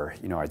 or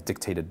are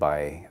dictated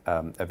by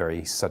a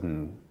very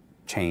sudden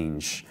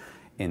change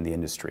in the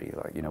industry.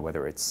 Like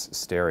whether it's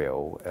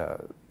stereo,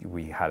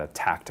 we had a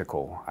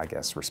tactical, I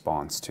guess,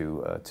 response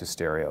to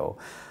stereo.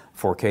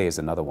 4K is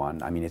another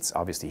one. I mean, it's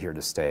obviously here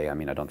to stay. I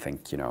mean, I don't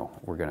think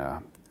we're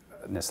gonna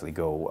necessarily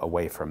go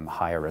away from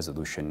higher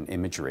resolution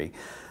imagery,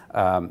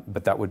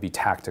 but that would be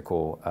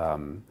tactical.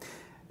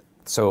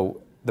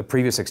 So the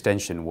previous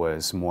extension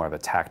was more of a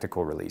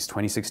tactical release.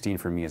 2016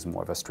 for me is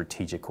more of a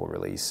strategical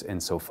release,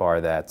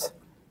 insofar that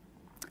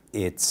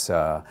it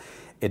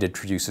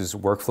introduces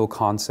workflow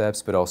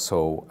concepts, but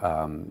also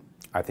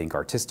I think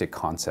artistic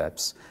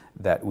concepts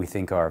that we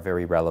think are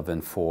very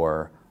relevant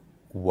for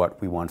what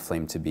we want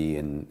Flame to be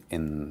in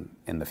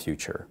the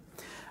future.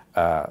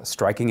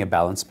 Striking a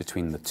balance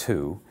between the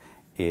two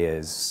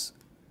is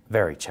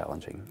very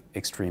challenging,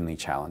 extremely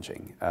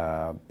challenging,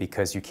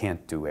 because you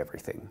can't do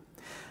everything.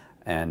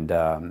 And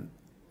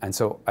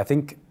so I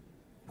think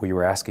you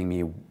were asking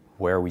me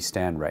where we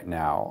stand right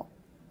now.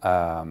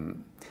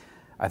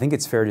 I think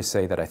it's fair to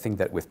say that I think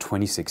that with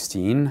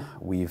 2016,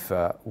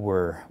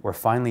 we're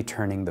finally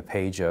turning the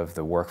page of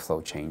the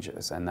workflow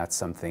changes, and that's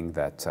something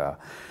that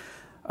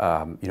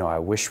I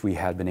wish we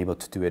had been able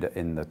to do it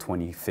in the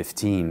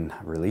 2015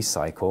 release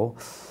cycle,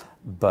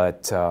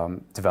 but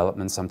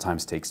development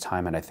sometimes takes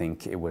time, and I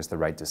think it was the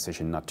right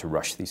decision not to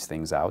rush these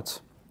things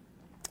out,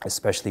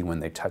 especially when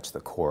they touch the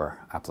core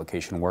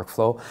application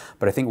workflow.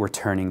 But I think we're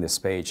turning this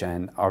page,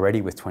 and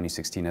already with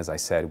 2016, as I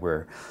said,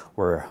 we're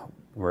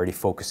already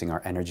focusing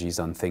our energies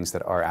on things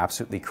that are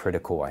absolutely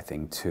critical, I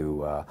think,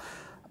 to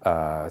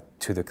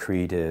the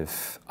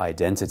creative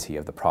identity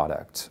of the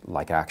product,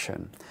 like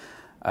action.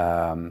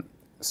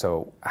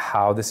 so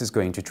how this is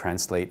going to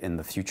translate in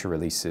the future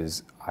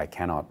releases, I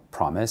cannot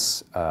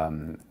promise,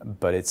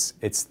 but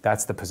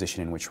that's the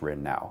position in which we're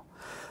in now.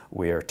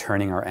 We are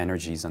turning our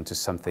energies into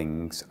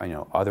something,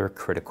 other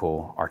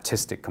critical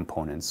artistic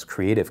components,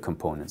 creative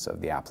components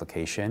of the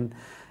application,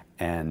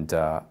 and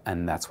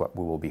that's what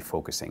we will be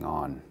focusing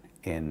on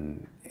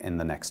in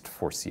the next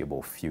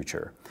foreseeable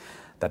future.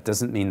 That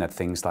doesn't mean that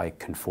things like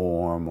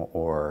conform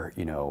or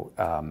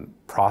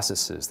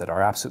processes that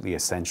are absolutely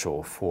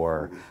essential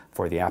for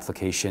the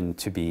application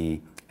to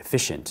be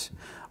efficient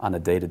on a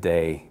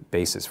day-to-day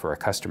basis for our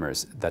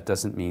customers. That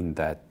doesn't mean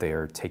that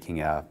they're taking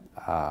that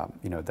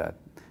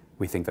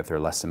we think that they're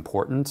less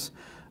important.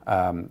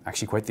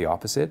 Actually, quite the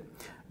opposite.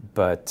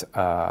 But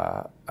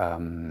I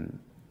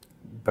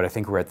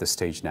think we're at the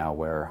stage now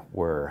where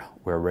we're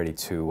ready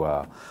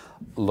to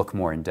look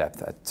more in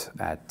depth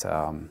at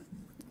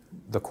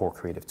the core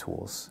creative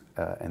tools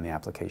in the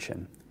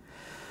application.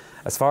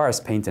 As far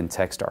as paint and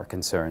text are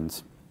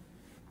concerned,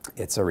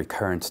 it's a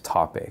recurrent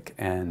topic,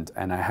 and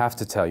I have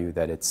to tell you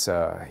that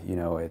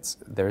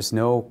there's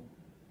no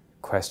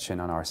question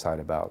on our side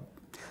about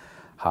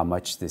how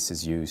much this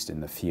is used in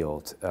the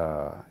field.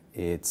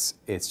 It's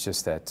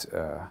just that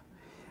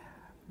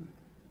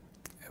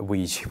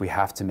we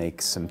have to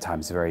make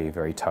sometimes very,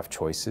 very tough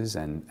choices,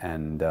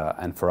 and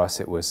for us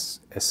it was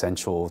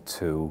essential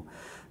to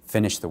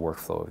finish the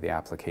workflow of the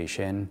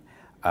application,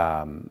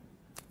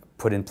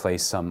 put in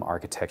place some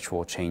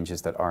architectural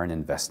changes that are an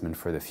investment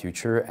for the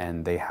future,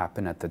 and they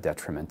happen at the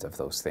detriment of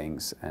those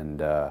things. And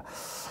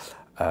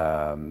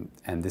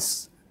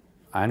this,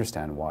 I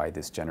understand why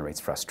this generates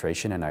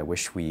frustration, and I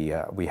wish we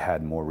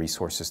had more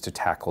resources to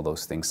tackle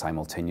those things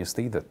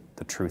simultaneously. The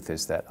truth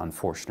is that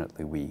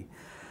unfortunately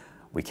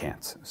we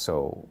can't.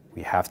 So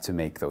we have to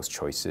make those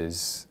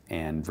choices.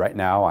 And right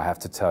now I have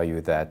to tell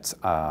you that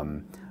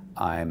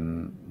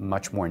I'm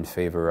much more in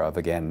favor of,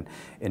 again,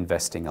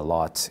 investing a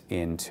lot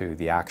into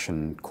the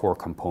action core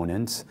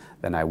component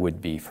than I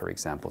would be, for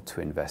example, to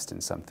invest in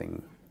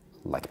something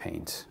like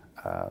paint.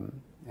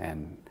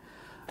 And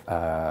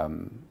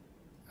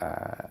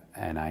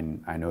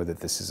I know that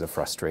this is a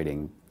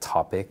frustrating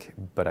topic,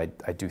 but I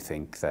do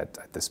think that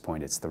at this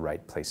point it's the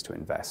right place to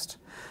invest.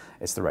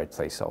 It's the right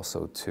place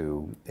also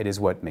it is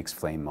what makes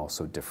Flame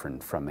also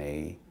different from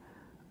a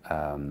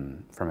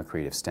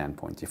creative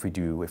standpoint, if we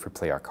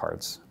play our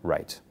cards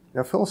right.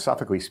 Now,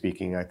 philosophically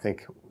speaking, I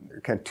think there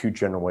are kind of two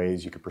general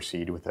ways you could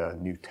proceed with a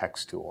new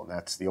text tool, and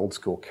that's the old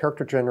school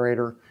character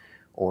generator,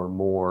 or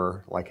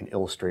more like an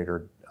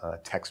Illustrator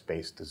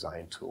text-based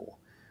design tool.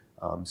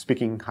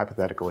 Speaking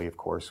hypothetically, of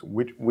course,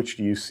 which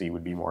do you see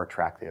would be more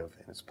attractive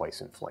in its place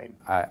in Flame?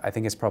 I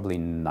think it's probably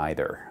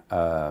neither.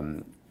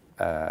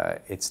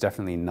 It's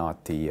definitely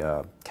not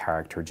the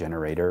character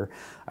generator.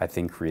 I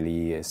think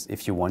really is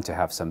if you want to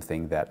have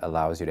something that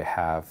allows you to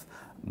have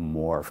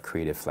more of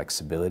creative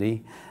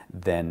flexibility,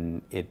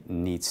 then I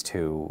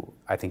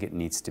think it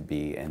needs to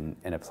be in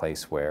a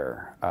place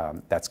where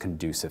that's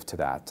conducive to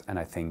that. And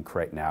I think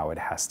right now it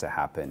has to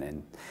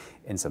happen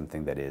in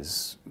something that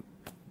is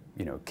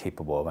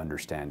capable of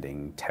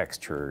understanding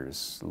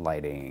textures,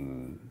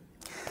 lighting,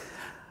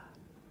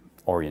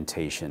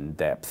 orientation,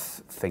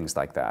 depth, things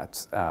like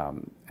that.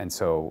 And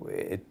so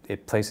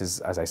it places,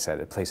 as I said,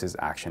 it places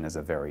Action as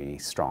a very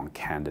strong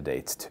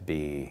candidate to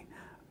be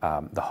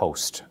the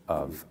host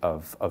of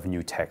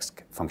new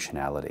text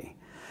functionality.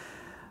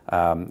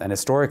 And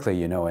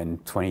historically, in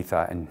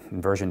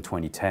version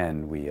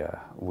 2010,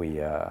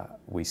 we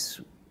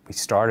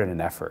started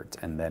an effort,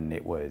 and then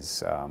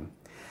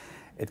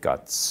it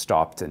got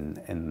stopped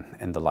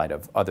in the light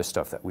of other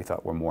stuff that we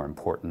thought were more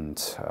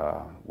important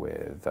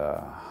with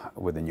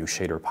the new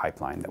shader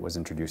pipeline that was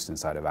introduced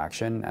inside of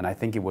Action. And I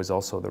think it was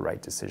also the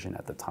right decision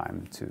at the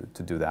time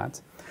to do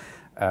that.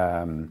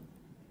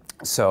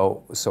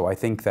 So I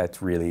think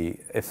that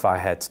really, if I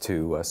had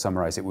to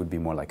summarize, it would be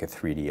more like a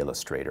 3D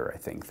Illustrator. I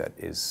think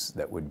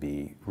that would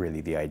be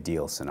really the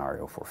ideal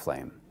scenario for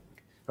Flame.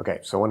 Okay,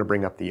 so I want to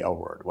bring up the L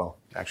word. Well,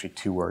 actually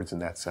two words,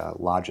 and that's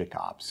Logic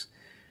Ops.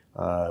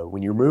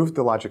 When you removed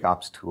the Logic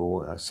Ops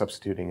tool,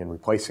 substituting and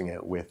replacing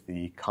it with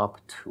the Comp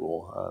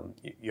tool,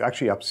 you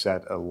actually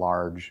upset a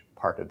large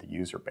part of the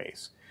user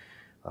base.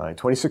 In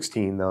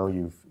 2016, though,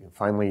 you've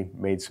finally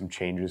made some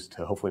changes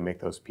to hopefully make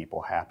those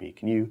people happy.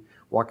 Can you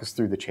walk us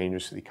through the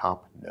changes to the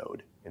Comp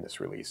node in this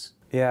release?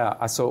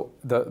 Yeah, so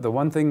the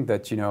one thing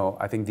that,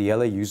 I think the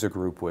LA user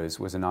group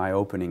was an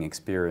eye-opening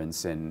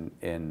experience in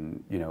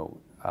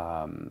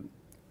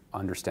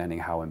understanding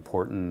how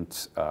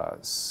important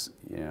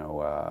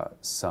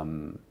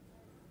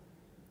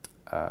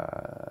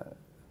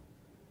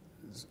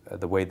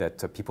the way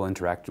that people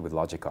interacted with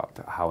Logic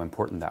Op, how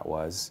important that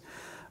was.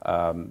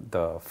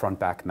 The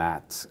front-back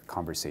matte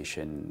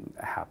conversation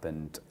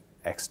happened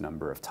X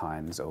number of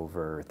times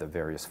over the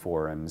various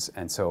forums,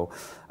 and so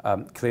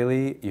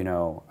clearly,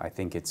 I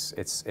think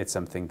it's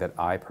something that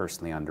I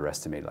personally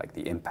underestimated, like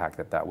the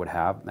impact that would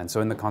have. And so,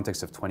 in the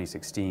context of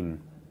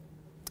 2016.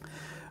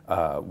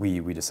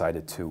 we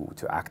decided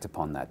to act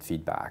upon that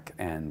feedback,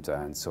 and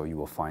so you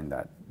will find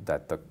that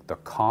the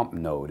comp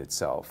node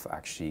itself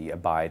actually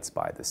abides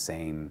by the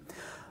same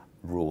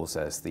rules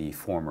as the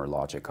former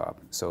Logic Hub.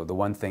 So the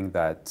one thing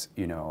that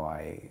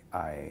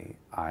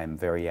I'm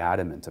very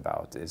adamant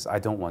about is I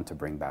don't want to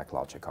bring back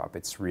Logic Hub.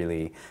 It's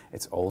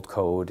old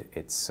code.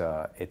 It's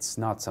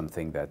not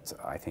something that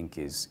I think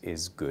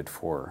is good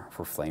for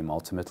Flame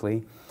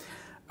ultimately.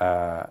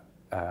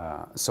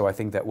 So I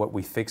think that what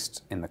we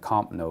fixed in the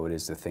comp node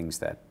is the things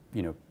that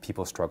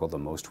people struggle the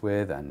most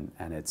with, and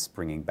it's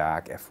bringing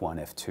back F1,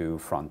 F2,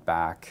 front,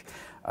 back.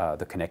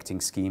 The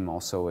connecting scheme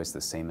also is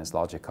the same as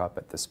Logic Hub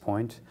at this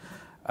point.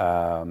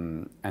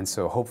 And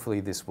so hopefully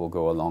this will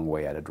go a long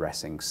way at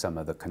addressing some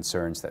of the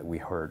concerns that we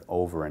heard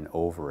over and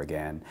over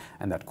again,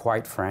 and that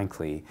quite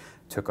frankly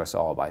took us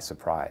all by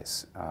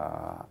surprise.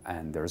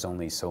 And there's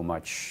only so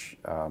much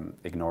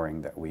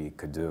ignoring that we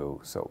could do.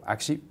 So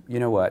actually, you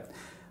know what?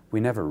 We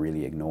never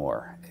really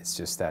ignore. It's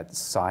just that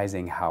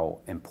sizing how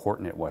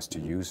important it was to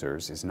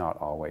users is not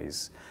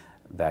always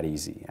that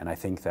easy. And I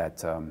think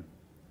that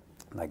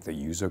like the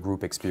user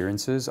group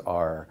experiences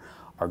are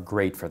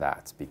great for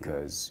that,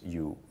 because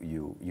you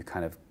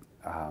kind of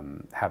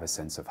have a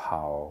sense of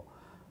how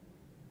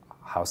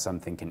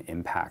something can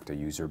impact a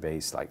user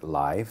base like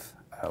live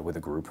with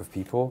a group of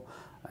people.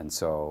 And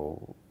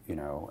so,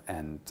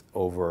 and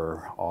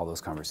over all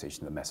those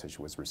conversations, the message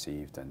was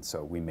received. And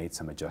so we made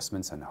some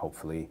adjustments, and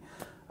hopefully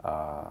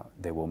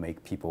they will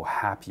make people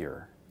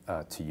happier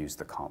to use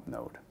the comp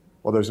node.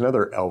 Well, there's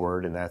another L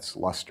word, and that's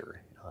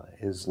luster.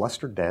 Is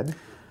luster dead?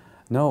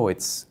 No,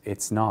 it's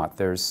not.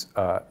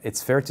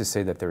 It's fair to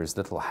say that there is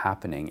little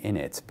happening in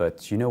it,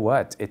 but you know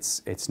what?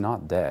 It's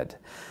not dead.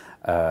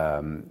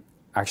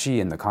 Actually,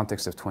 in the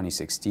context of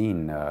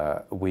 2016,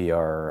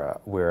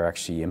 we're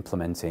actually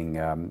implementing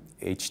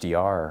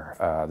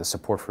HDR, the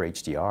support for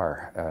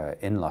HDR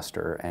in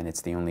Luster, and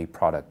it's the only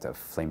product of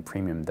Flame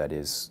Premium that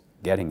is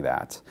getting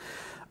that.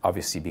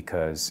 Obviously,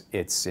 because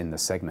it's in the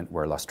segment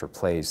where Luster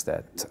plays,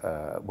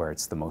 where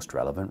it's the most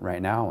relevant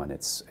right now, and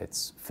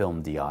it's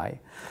film DI.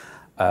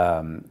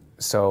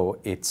 So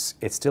it's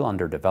still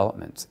under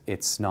development.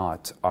 It's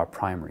not our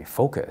primary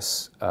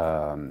focus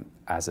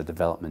as a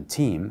development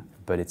team,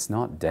 but it's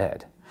not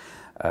dead.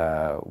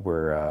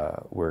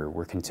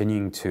 We're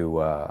continuing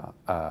to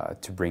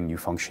bring new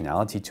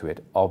functionality to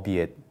it,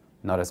 albeit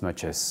not as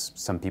much as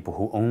some people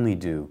who only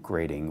do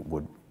grading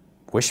would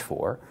wish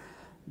for.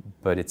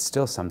 But it's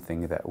still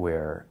something that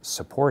we're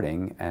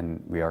supporting,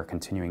 and we are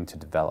continuing to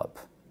develop.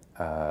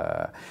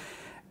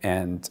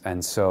 And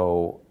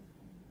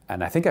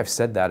I think I've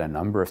said that a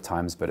number of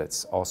times, but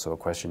it's also a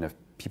question of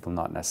people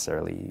not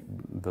necessarily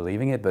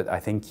believing it. But I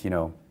think,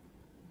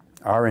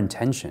 our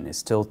intention is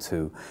still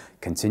to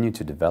continue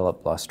to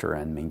develop Luster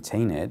and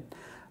maintain it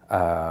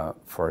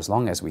for as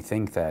long as we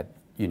think that,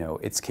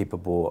 it's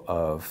capable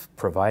of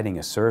providing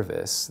a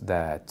service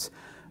that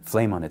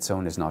Flame on its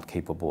own is not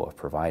capable of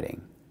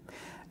providing.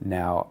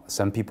 Now,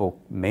 some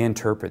people may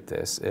interpret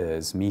this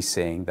as me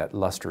saying that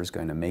Luster is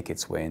going to make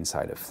its way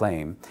inside of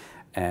Flame.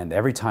 And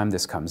every time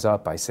this comes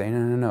up, I say,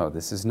 no,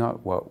 this is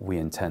not what we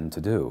intend to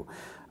do.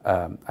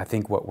 I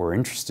think what we're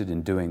interested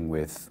in doing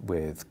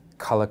with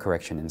color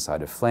correction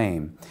inside of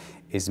Flame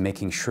is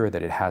making sure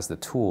that it has the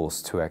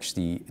tools to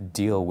actually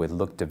deal with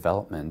look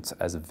development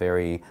as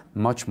a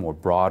much more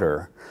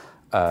broader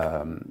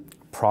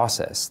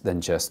process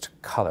than just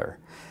color.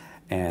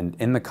 And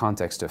in the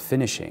context of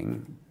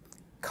finishing,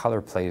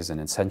 color plays an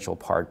essential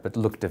part, but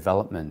look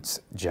development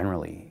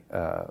generally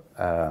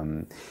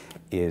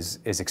is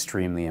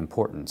extremely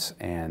important.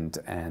 And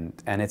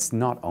it's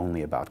not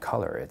only about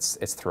color.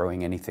 It's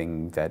throwing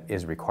anything that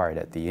is required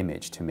at the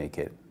image to make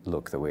it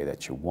look the way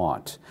that you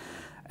want.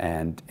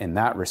 And in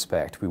that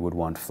respect, we would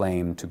want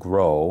Flame to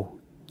grow,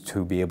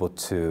 to be able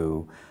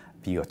to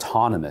be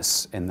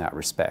autonomous in that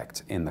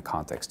respect in the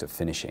context of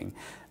finishing.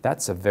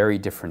 That's a very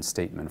different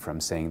statement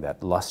from saying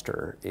that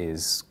Luster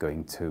is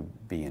going to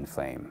be in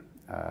Flame.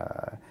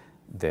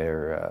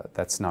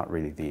 That's not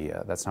really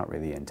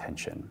the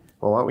intention.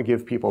 Well, why don't we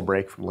give people a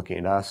break from looking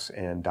at us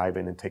and dive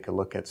in and take a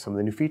look at some of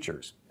the new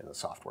features in the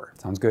software.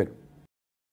 Sounds good.